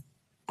 Yeah.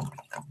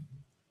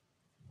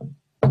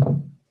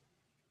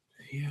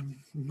 Yeah, I'm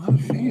not a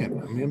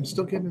fan. I mean, I'm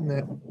still getting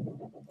that.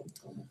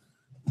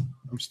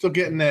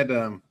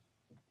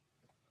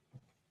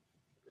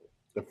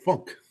 The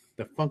funk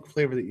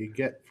flavor that you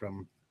get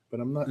from, but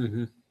I'm not.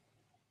 Mm-hmm.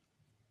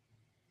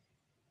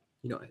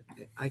 You know,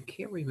 I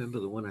can't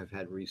remember the one I've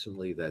had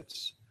recently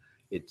that's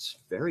It's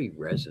very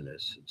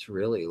resinous. It's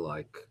really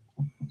like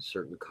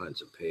certain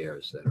kinds of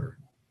pears that are.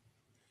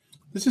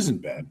 This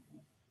isn't bad.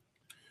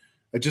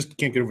 I just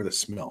can't get over the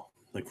smell.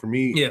 Like for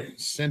me,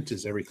 scent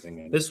is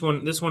everything. This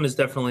one is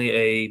definitely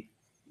a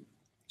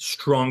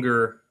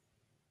stronger,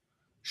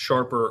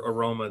 sharper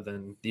aroma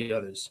than the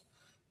others.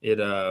 It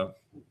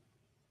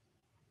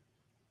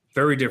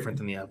very different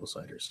than the apple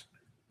ciders.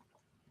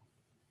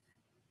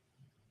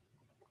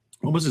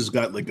 Almost has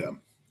got like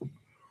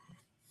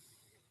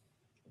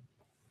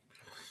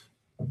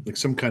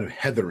some kind of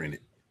heather in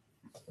it,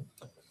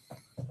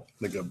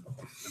 like a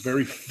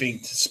very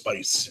faint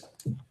spice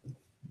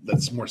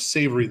that's more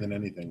savory than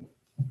anything.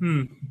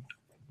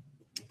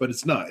 But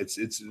it's not. It's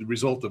a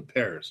result of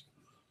pears.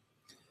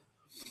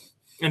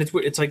 And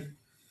it's like,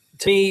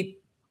 to me,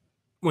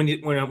 when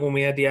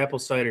we had the apple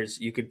ciders,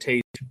 you could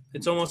taste.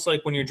 It's almost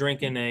like when you're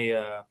drinking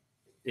a.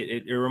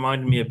 It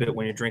reminded me a bit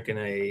when you're drinking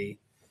an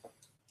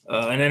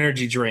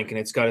energy drink, and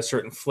it's got a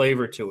certain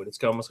flavor to it. It's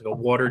got almost like a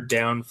watered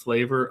down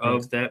flavor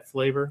of that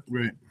flavor.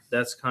 Right.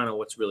 That's kind of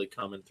what's really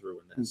coming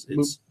through in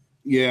this.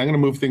 I'm going to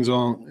move things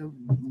on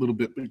a little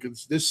bit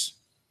because this.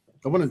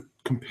 I want to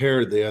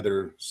compare the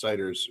other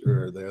ciders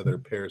or the other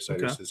pear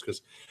ciders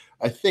because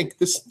I think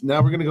this.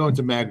 Now we're going to go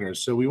into Magners.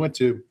 So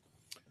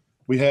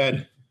we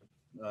had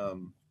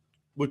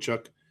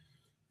woodchuck,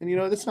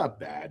 and that's not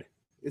bad.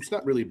 It's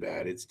not really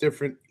bad. It's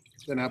different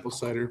than apple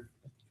cider.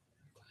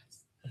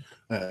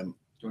 Do you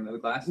want another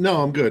glass?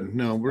 No, I'm good.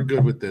 No, we're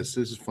good with this.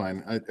 This is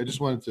fine. I just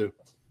wanted to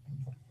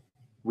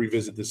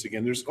revisit this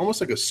again. There's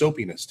almost like a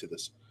soapiness to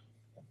this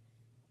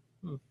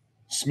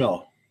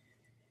smell.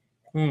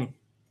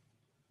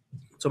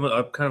 So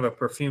kind of a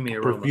perfumey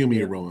aroma.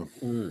 Aroma.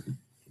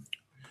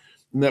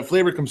 And that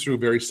flavor comes through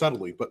very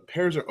subtly, but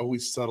pears are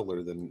always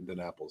subtler than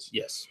apples.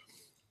 Yes.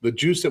 The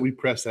juice that we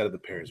pressed out of the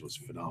pears was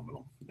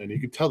phenomenal. And you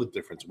could tell the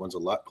difference. One's a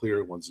lot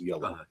clearer, one's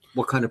yellow.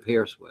 What kind of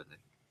pears were they?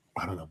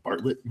 I don't know.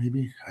 Bartlett,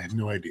 maybe? I have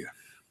no idea.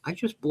 I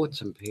just bought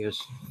some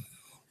pears.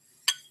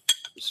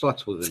 It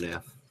starts with an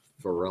F.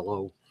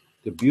 Forello.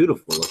 They're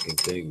beautiful looking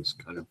things,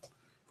 kind of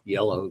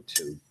yellow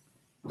to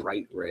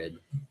bright red.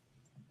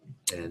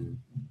 And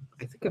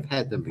I think I've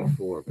had them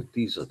before, but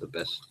these are the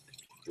best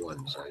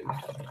ones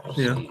I've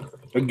seen.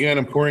 Again,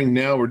 I'm pouring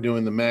now. We're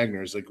doing the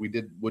Magners like we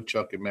did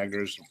woodchuck and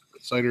Magners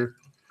cider.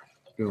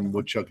 Doing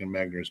woodchuck and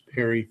Magners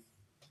Perry.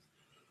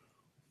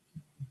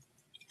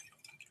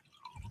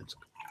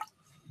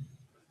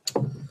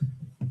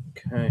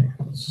 Okay,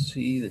 let's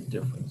see the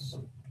difference.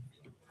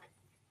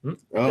 Oh,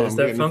 there's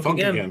that funk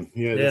again.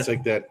 Yeah, it's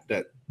like that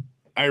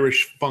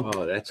Irish funk.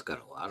 Oh, that's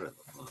got a lot of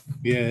the funk.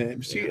 Yeah,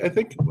 see, I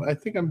think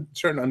I'm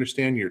starting to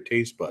understand your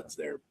taste buds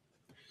there.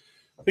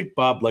 I think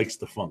Bob likes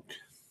the funk.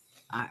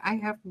 I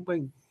haven't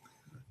been.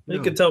 You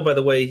can tell by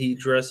the way he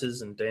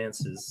dresses and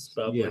dances.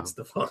 Bob likes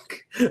the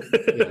funk.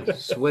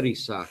 Sweaty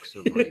socks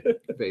are my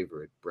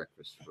favorite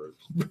breakfast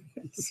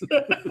foods.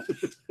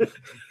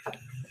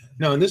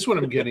 No, and this one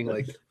I'm getting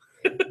like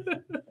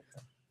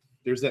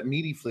there's that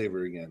meaty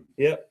flavor again.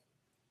 Yep.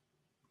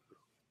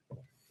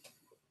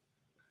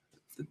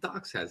 The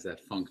Doc's has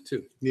that funk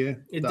too. Yeah,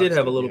 it did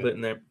have a little bit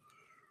in there.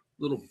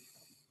 Little.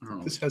 I don't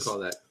know this what has you call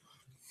that.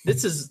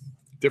 This is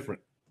different.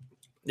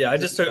 Yeah, I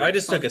just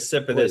took a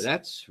sip of this.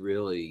 That's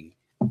really.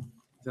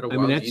 I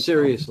mean, that's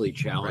seriously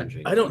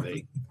challenging. I don't.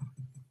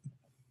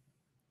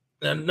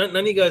 None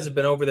of you guys have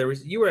been over there.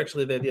 You were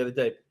actually there the other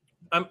day.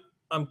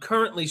 I'm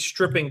currently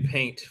stripping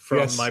paint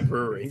from my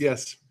brewery.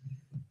 Yes.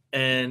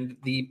 And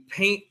the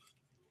paint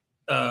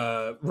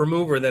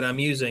remover that I'm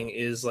using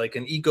is like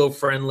an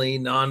eco-friendly,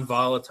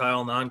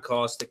 non-volatile,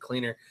 non-caustic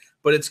cleaner,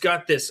 but it's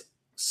got this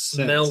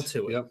smell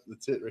to it. Yep,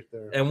 that's it right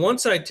there. And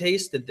once I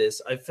tasted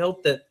this, I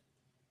felt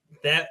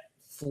that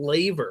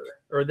flavor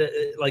or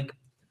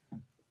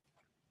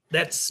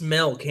that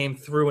smell came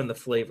through in the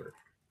flavor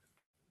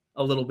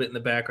a little bit in the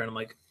background. I'm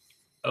like,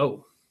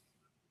 oh.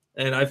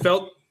 And I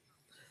feel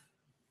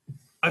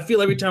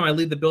every time I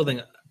leave the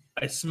building,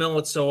 I smell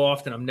it so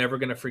often, I'm never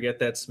going to forget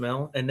that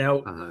smell. And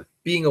now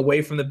being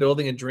away from the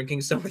building and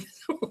drinking something,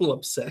 I'm a little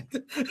upset.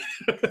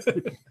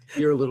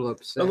 You're a little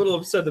upset. I'm a little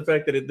upset the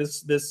fact that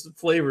this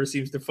flavor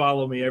seems to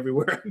follow me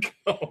everywhere I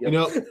go.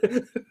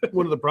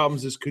 One of the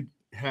problems this could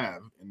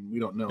have, and we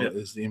don't know,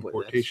 is the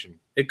importation.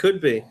 It could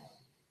be.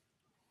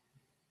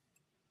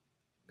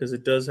 Because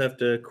it does have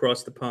to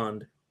cross the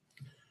pond.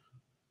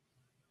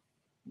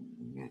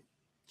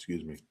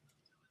 Excuse me.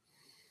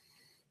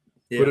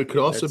 Yeah, but it could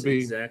also be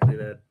exactly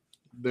that.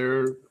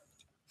 Their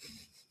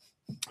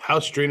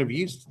house strain of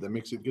yeast that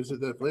gives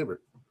it that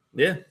flavor.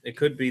 Yeah, it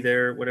could be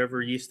their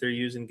whatever yeast they're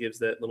using gives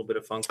that little bit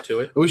of funk to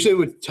it. I wish they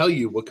would tell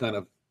you what kind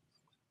of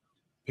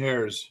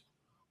pears.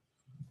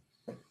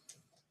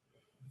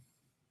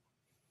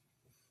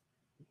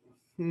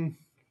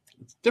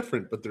 It's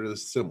different, but they're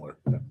similar.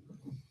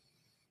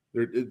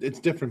 It's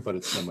different, but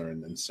it's similar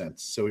in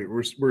sense. So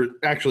we're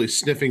actually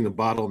sniffing the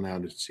bottle now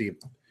to see.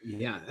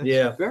 Yeah.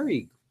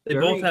 Very. They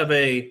both have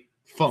a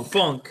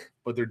funk,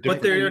 but they're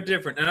different. But they're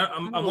different. And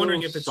I'm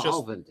wondering if it's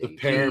just the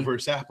pear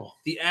versus apple.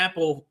 The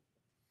apple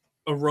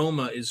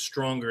aroma is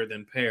stronger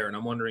than pear, and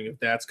I'm wondering if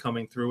that's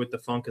coming through with the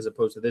funk as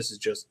opposed to this is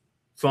just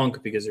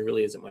funk because there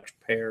really isn't much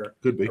pear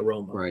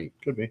aroma. Right.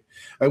 Could be.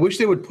 I wish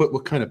they would put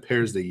what kind of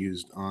pears they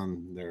used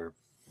on their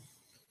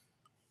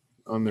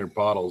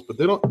bottles, but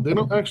they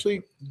don't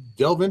actually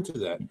delve into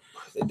that.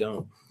 They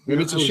don't. I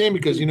mean, it's a shame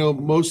because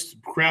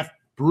most craft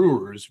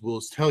brewers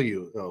will tell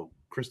you, oh,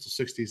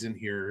 Crystal 60's in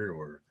here,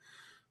 or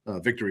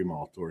Victory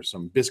malt, or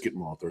some biscuit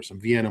malt, or some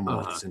Vienna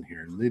malts in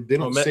here. And they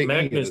don't say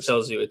Magnus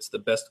tells you it's the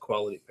best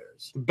quality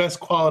pears. The best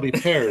quality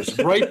pears,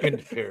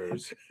 ripened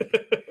pears.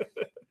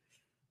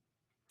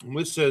 And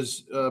this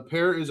says,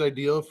 pear is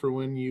ideal for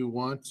when you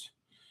want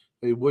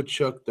a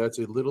woodchuck that's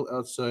a little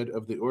outside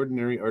of the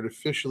ordinary,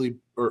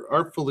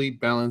 artfully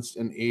balanced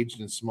and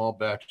aged in small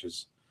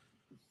batches.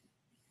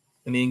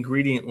 And the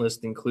ingredient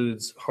list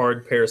includes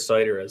hard pear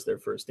cider as their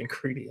first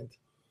ingredient,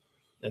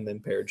 and then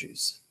pear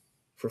juice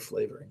for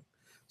flavoring.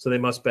 So they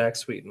must back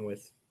sweeten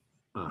with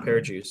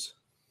pear juice.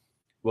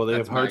 Well, they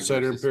have hard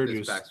cider and pear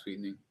juice. Back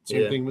sweetening.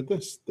 Same thing with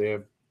this. They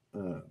have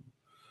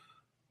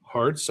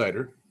hard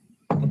cider.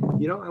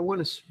 I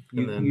want to.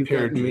 You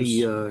got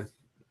me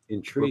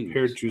intrigued.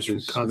 Pear juice to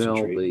from smell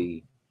concentrate.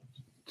 the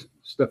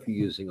stuff you're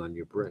using on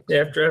your bricks.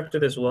 Yeah, after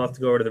this, we'll have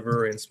to go over to the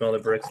brewery and smell the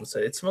bricks and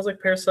say it smells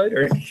like pear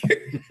cider.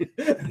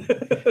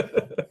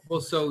 Well,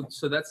 so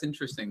that's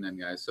interesting then,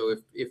 guys. So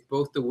if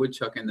both the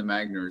woodchuck and the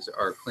Magners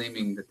are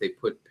claiming that they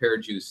put pear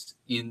juice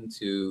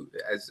into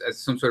as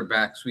some sort of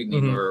back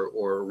sweetening or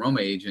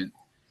aroma agent,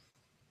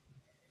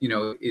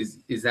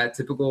 is that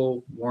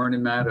typical, Warren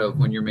and Matt, of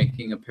when you're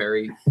making a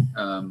perry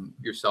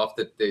yourself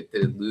that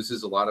it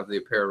loses a lot of the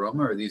pear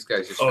aroma, or are these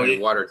guys just trying to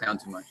water it down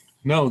too much?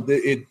 No,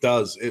 it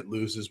does. It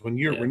loses when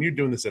you're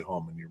doing this at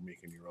home and you're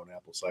making your own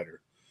apple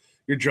cider.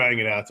 You're drying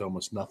it out to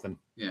almost nothing.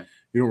 Yeah,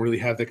 you don't really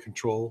have that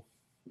control.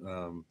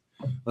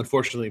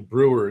 Unfortunately,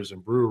 brewers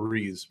and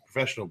breweries,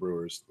 professional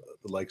brewers,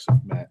 the likes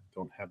of Matt,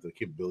 don't have the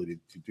capability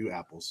to do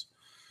apples.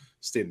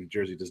 State of New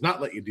Jersey does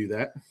not let you do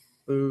that.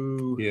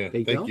 Ooh, yeah,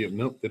 thank you.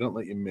 Nope, they don't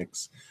let you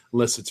mix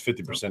unless it's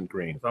 50%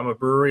 grain. If I'm a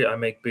brewery, I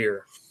make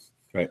beer.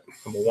 Right.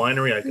 If I'm a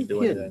winery, I can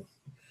do anything.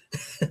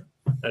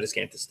 I just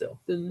can't distill.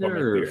 The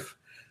nerve.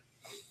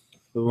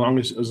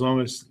 As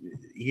long as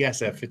he has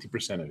to have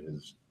 50% of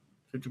his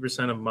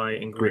 50% of my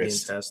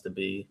ingredients grist. Has to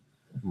be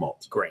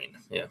malt grain.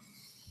 Yeah.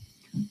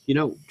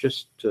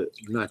 Just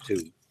not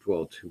to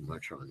dwell too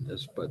much on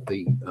this, but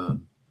the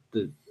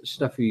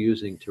stuff you're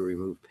using to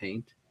remove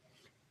paint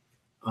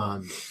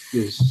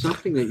is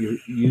something that you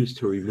use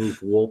to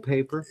remove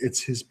wallpaper.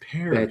 It's his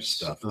pear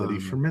stuff that he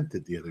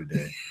fermented the other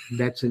day.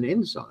 That's an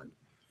enzyme.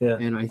 Yeah.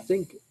 And I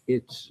think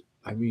the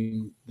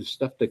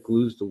stuff that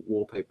glues the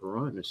wallpaper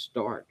on is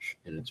starch,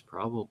 and it's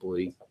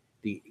probably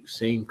the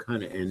same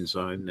kind of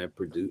enzyme that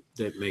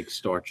makes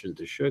starch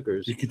into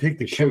sugars. You can take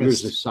the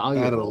sugars chemist out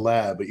of the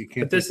lab, but you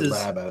can't take the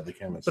lab out of the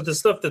chemist. But the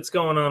stuff that's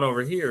going on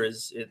over here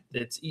is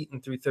it's eaten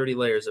throrough 30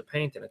 layers of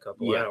paint in a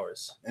couple of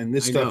hours. And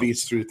this stuff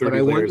eats through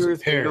 30 layers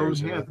of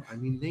pears. They have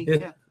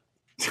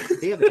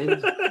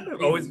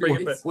enzymes. Always bring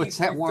it back. What's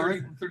that,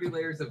 Warren? 30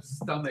 layers of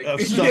stomach.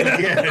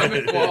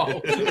 Stomach wall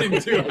in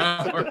 2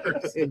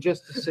 hours. In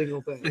just a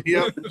single thing.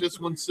 Yep,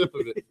 just one sip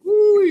of it.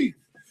 Woo-wee.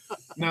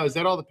 Now, is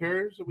that all the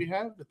pears that we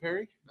have? The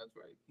perry? That's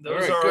right.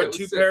 Those are our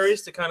 2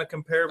 perries to kind of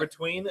compare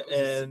between.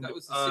 And that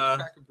was a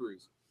 6-pack of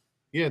brews.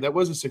 Yeah, that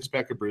was a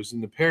 6-pack of brews.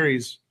 And the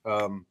perries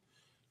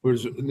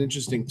was an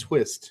interesting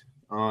twist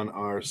on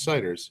our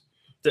ciders.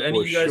 Do any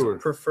of you guys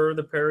prefer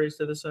the perries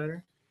to the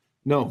cider?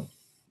 No.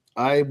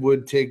 I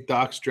would take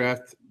Doc's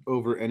Draft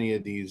over any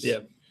of these. Yeah.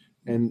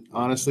 And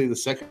honestly, the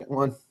second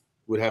one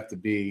would have to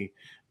be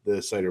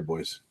the Cider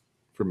Boys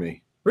for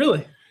me.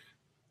 Really?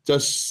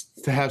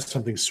 Just to have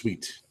something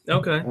sweet.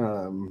 Okay.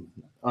 On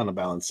the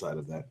balance side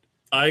of that.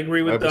 I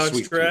agree with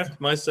Doc's Draft.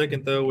 My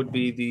second, though, would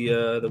be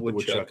the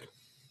woodchuck.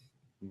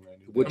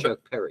 Woodchuck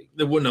Perry.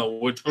 The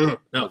woodchuck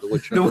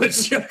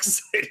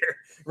cider.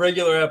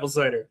 Regular apple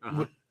cider.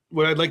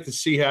 What I'd like to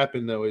see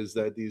happen, though, is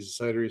that these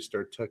cideries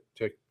start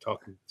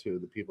talking to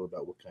the people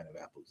about what kind of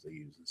apples they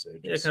use instead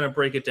of just... kind of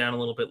break it down a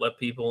little bit, let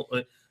people...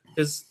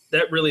 Because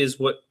that really is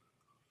what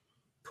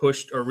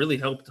pushed or really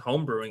helped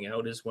home brewing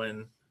out, is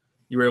when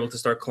you were able to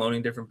start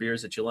cloning different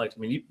beers that you liked. I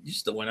mean, you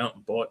still went out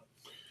and bought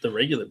the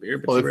regular beer,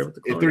 but you were able to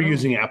clone if they're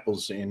using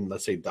apples in,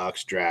 let's say,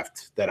 Doc's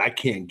Draft that I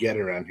can't get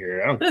around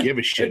here, I don't give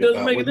a shit it doesn't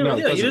about make a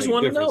difference. You just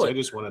want to know it. I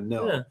just want to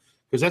know.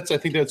 Because I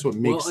think that's what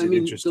makes it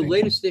interesting. The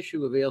latest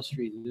issue of Ale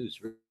Street News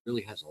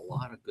really has a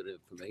lot of good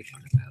information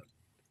about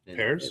it.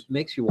 Pears? It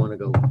makes you want to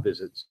go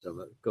visit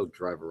go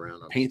drive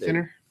around. Paint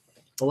thinner?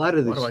 A lot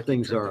of these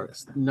things are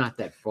not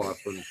that far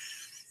from...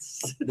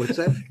 What's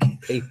that?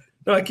 Paint.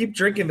 No, I keep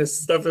drinking this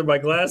stuff in my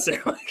glass. I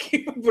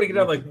keep putting it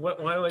out like,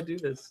 why do I do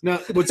this? Now,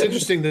 what's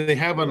interesting that they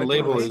have on the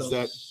label is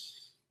that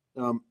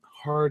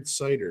hard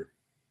cider.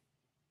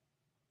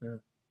 Yeah.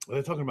 Are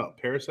they talking about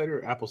pear cider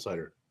or apple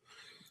cider?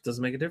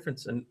 Doesn't make a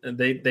difference, and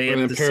they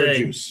have to say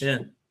juice.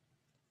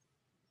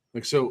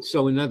 Like so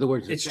in other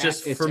words, it's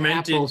just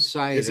fermented apple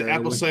cider. Is it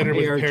apple cider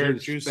with pear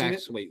juice in back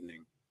it?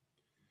 sweetening.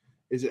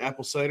 Is it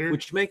apple cider?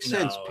 Which makes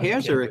sense.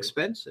 Pears are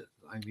expensive.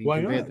 I mean,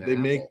 Why compared not? to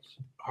They make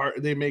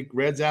apples. They make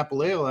Red's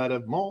apple ale out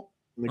of malt,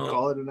 and they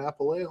call it an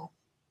apple ale.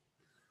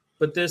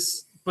 But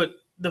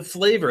the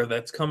flavor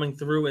that's coming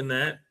through in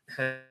that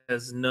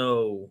has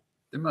no.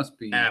 There must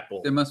be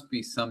apple. There must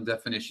be some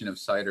definition of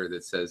cider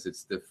that says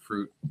it's the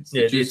fruit, it's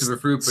the juice of a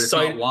fruit, but it's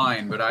not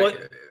wine. But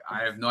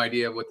I have no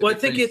idea what. I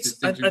think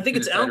it's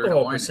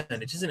alcohol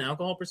percentage. Is it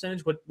alcohol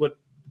percentage? What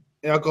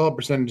alcohol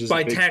percentage is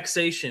by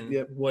taxation?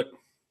 Yep. What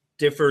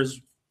differs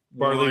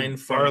barley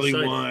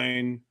cider?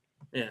 wine?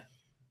 Yeah,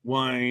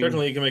 wine.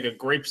 Certainly, you can make a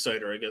grape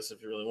cider, I guess,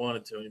 if you really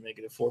wanted to. You make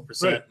it at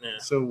 4%. Right. Yeah.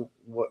 So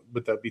what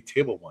would that be?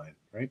 Table wine,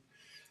 right?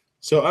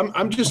 So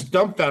I'm just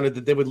dumbfounded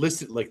that they would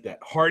list it like that.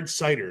 Hard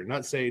cider,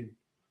 not saying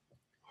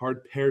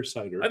hard pear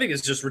cider. I think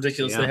it's just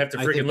ridiculous. They have to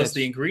freaking list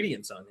the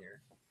ingredients on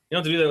here. You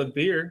don't have to do that with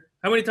beer.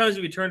 How many times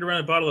have you turned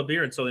around a bottle of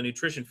beer and saw the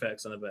nutrition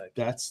facts on the back?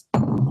 That's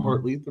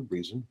partly the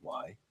reason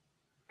why.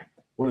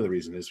 One of the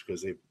reasons is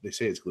because they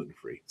say it's gluten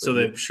free. So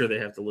they're sure they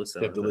have to list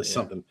that. They have to list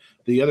something.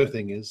 The other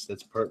thing is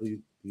that's partly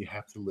you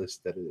have to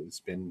list that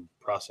it's been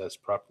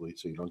processed properly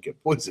so you don't get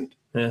poisoned.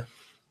 Yeah.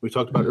 We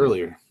talked about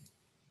earlier.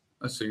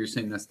 Oh, so you're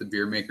saying that's the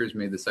beer makers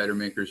made the cider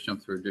makers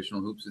jump through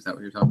additional hoops? Is that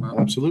what you're talking about?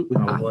 Absolutely.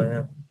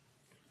 Yeah.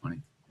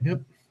 Funny. Yep.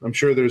 I'm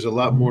sure there's a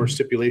lot more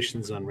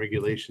stipulations on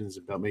regulations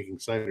about making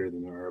cider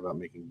than there are about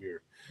making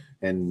beer.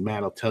 And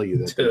Matt will tell you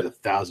that there's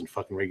 1,000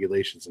 fucking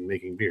regulations in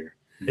making beer.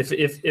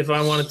 If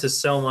I wanted to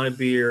sell my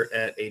beer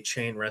at a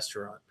chain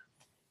restaurant,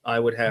 I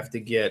would have to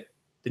get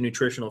the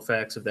nutritional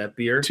facts of that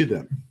beer to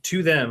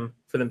them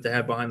for them to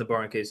have behind the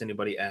bar in case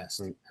anybody asked.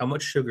 Right. How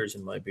much sugar's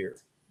in my beer?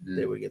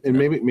 They would get. And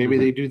maybe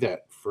they do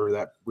that for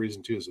that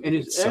reason too. So and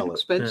is that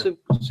expensive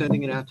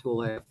sending it out to a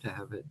lab to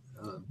have it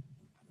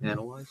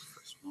analyzed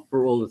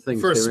for all the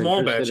things for a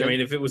small batch? I mean,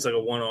 if it was like a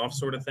one-off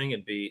sort of thing,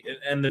 it'd be.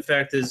 And the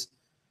fact is,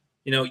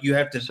 you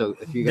have to. So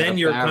if you then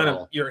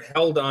you're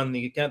held on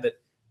the account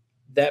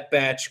that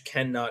batch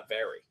cannot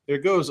vary. There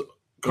goes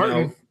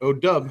Carton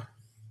Dub.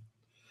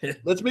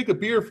 Let's make a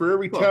beer for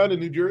every town in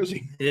New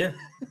Jersey. Yeah.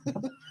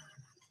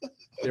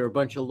 They're a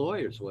bunch of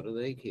lawyers. What do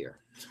they care?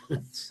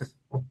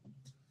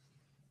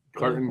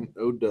 Carton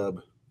Dub.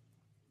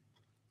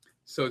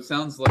 So it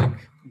sounds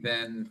like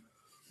then,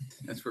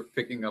 as we're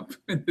picking up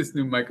this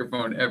new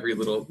microphone, every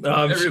little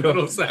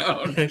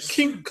sound.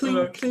 Clink,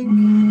 clink,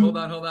 clink. Hold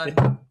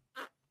on.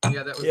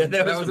 Yeah,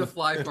 that was a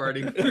fly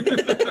party.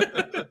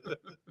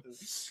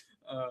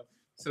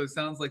 So it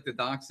sounds like the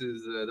Docks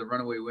is the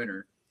runaway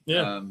winner.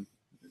 Yeah.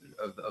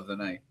 Of the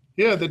night.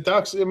 Yeah, the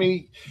Docks. I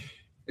mean,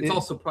 it's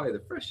also probably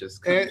the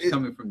freshest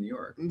coming from New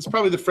York. It's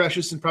probably the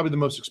freshest and probably the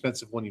most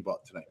expensive one you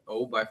bought tonight.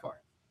 Oh, by far.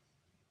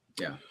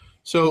 Yeah.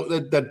 So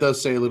that does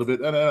say a little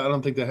bit. And I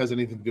don't think that has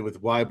anything to do with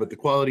why, but the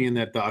quality in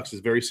that Docks is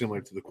very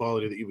similar to the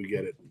quality that you would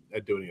get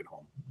at doing it at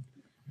home.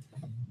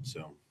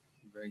 So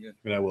very good.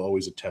 And I will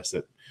always attest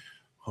that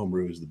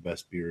homebrew is the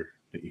best beer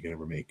that you can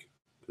ever make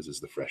because it's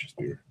the freshest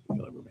beer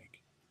you'll ever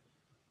make.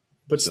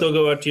 But still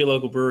go out to your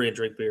local brewery and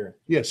drink beer.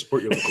 Yeah,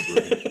 support your local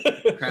brewery.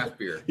 Craft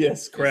beer.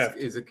 Yes, craft.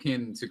 Is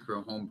akin to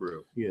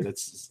homebrew. Yeah,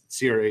 that's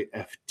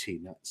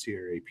CRAFT, not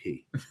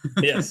CRAP.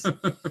 Yes.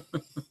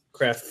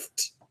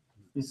 Craft.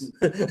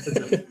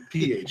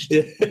 PhD.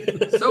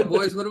 So,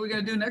 boys, what are we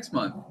going to do next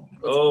month?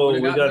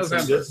 We got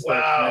some good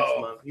stuff next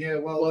month. Yeah,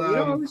 well,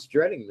 I was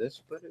dreading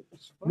this, but it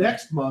was fun.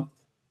 Next month,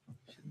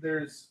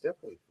 there's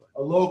definitely fun.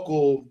 A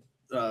local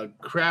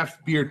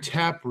craft beer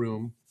tap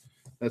room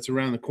that's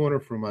around the corner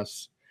from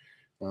us.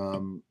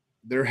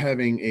 They're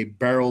having a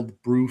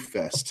barreled brew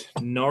fest.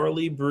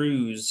 Gnarly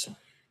Brews.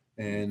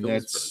 And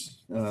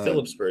that's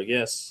Phillipsburg,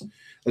 yes.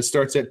 It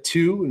starts at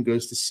 2 and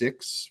goes to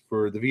 6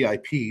 for the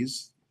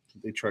VIPs.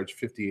 They charge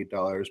 $58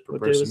 per person.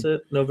 What day was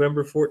it?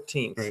 November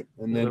 14th. Right.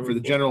 And then for the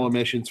general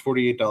admissions,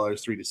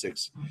 $48, 3 to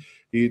 6.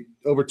 The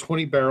over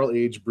 20 barrel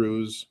aged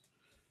brews,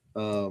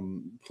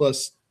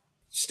 plus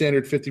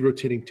standard 50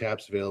 rotating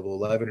taps available,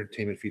 live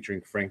entertainment featuring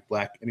Frank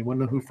Black. Anyone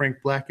know who Frank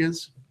Black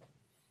is?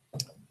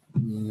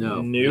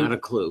 No, not a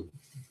clue.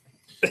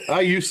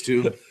 I used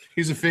to.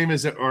 He's a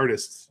famous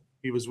artist.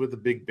 He was with a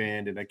big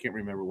band, and I can't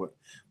remember what.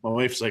 My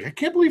wife's like, I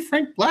can't believe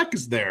Frank Black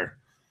is there.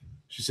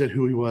 She said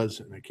who he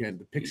was, and I can't.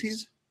 The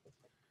Pixies?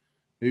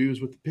 Maybe he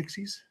was with the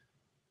Pixies?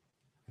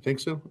 I think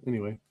so.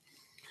 Anyway.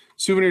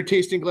 Souvenir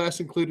tasting glass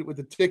included with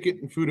the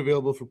ticket and food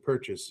available for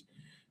purchase.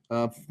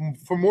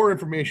 For more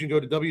information, go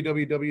to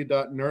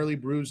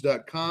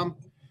www.gnarlybrews.com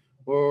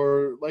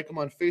or like them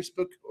on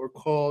Facebook or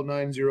call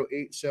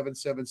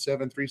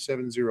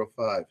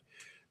 908-777-3705.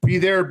 Be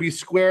there, be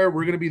square.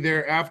 We're going to be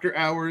there after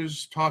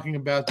hours talking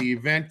about the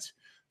event,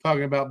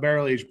 talking about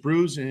barrel-aged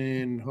brews,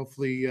 and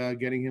hopefully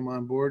getting him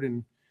on board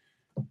and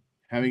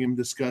having him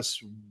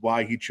discuss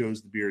why he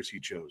chose the beers he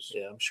chose.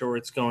 Yeah, I'm sure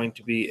it's going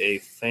to be a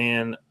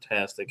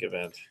fantastic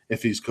event.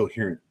 If he's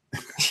coherent.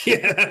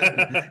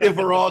 Yeah. If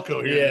we're all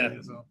coherent.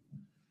 Yeah. So.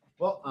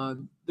 Well,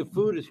 the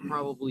food is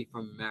probably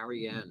from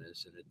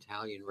Mariana's, an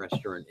Italian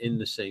restaurant in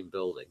the same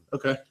building.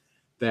 Okay.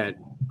 That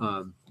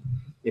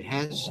it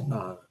has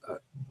a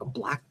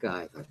black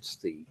guy that's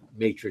the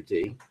maitre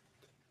d',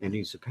 and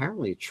he's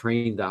apparently a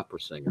trained opera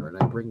singer. And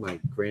I bring my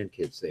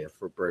grandkids there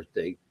for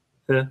birthday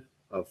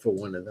for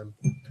one of them.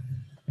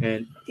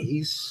 And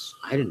I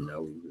didn't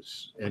know he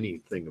was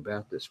anything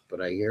about this, but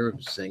I hear him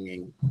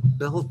singing,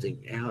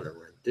 belting out a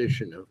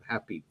rendition of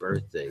Happy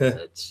Birthday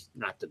that's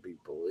not to be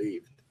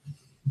believed.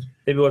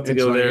 Maybe we'll have to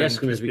go there and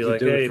ask him if just he be could like,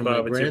 do it hey, for my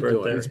Bob, it's your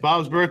granddaughter. birthday. It's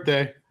Bob's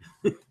birthday.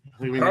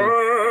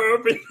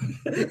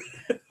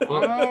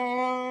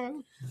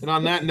 And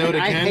on that note,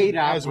 again, I hate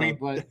as opera, we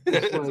but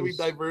as we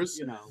diverse,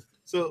 you know.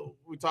 So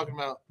we're talking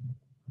about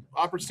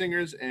opera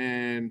singers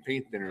and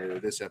paint thinner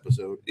this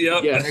episode.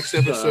 Yep. Yes. Next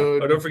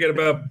episode. Don't forget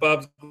about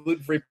Bob's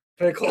gluten-free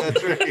pickle.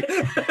 That's right.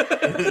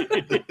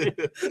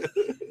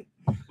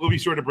 We'll be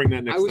sure to bring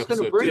that next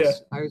episode.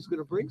 I was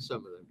gonna bring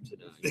some of them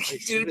tonight. You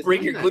didn't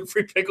bring your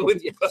gluten-free pickle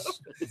with you, Bob?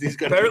 He's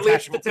got Apparently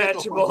it's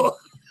detachable. detachable.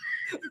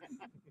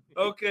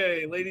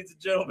 Okay, ladies and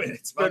gentlemen,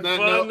 it's been On that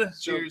fun. note,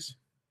 cheers.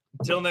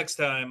 Until next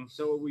time.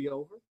 So are we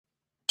over?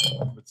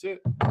 That's it.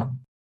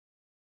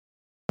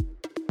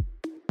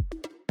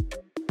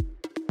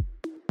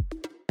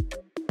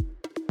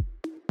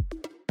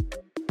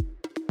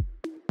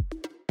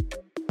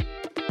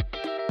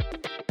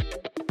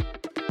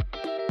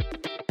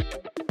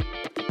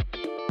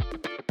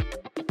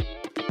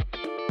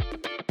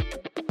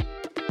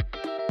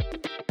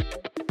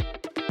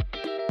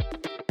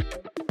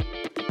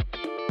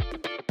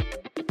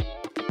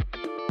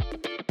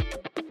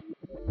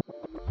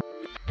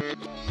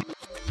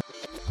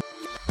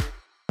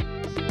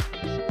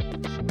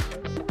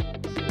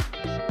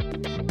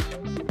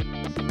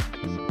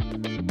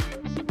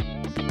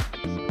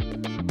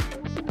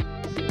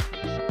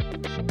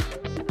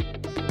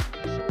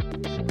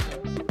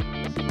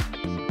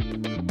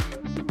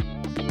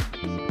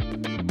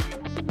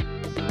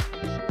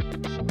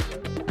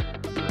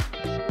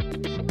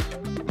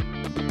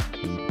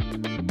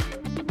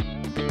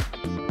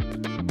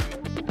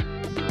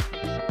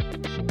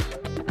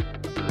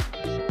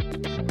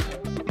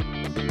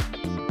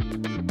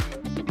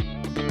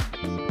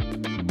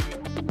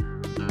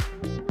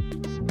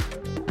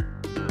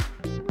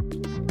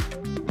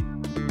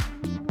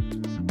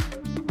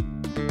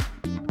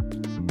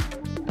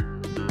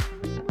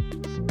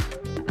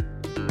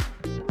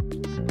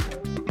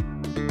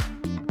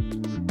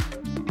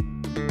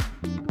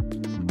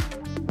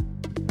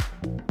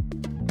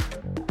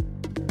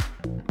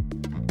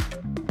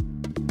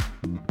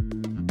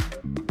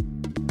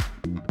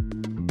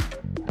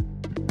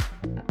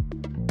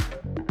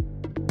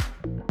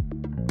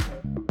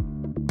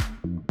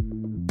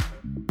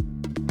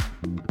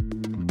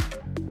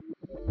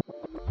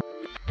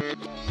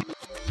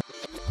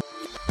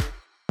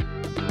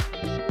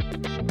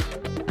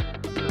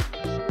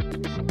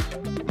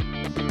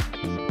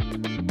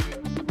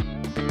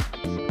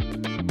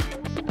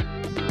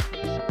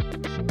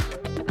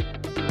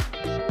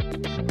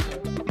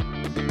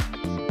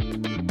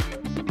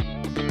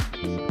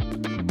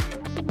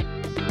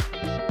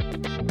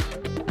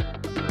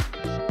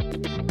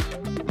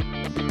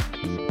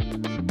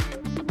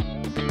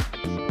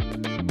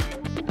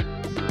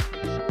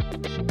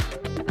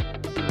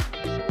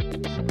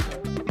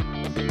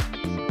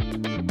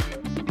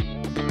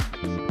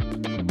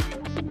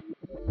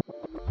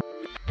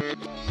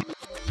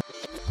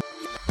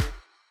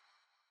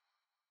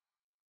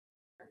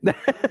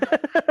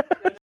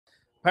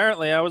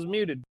 Apparently, I was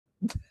muted.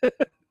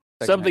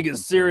 Something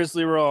is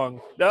seriously wrong.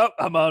 Nope,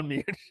 I'm on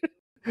mute.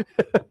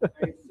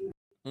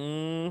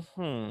 I'm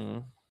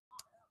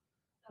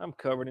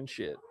covered in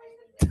shit.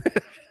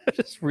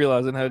 Just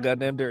realizing how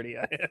goddamn dirty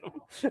I am.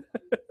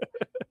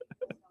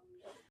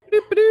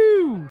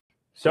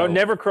 So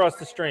never cross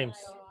the streams.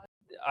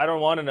 I don't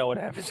want to know what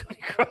happens when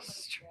you cross the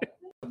stream.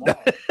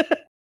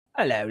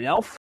 Hello,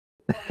 Elf.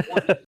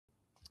 All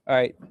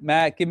right,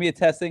 Matt, give me a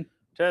testing.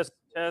 Test.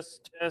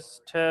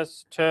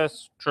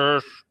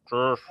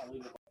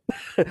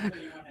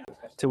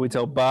 Till we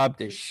tell Bob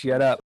to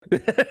shut up.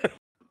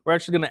 We're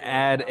actually going to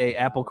add a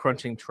apple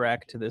crunching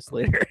track to this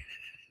later.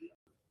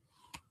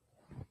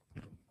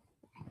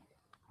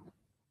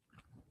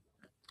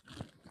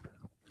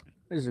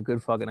 This is a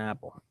good fucking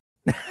apple.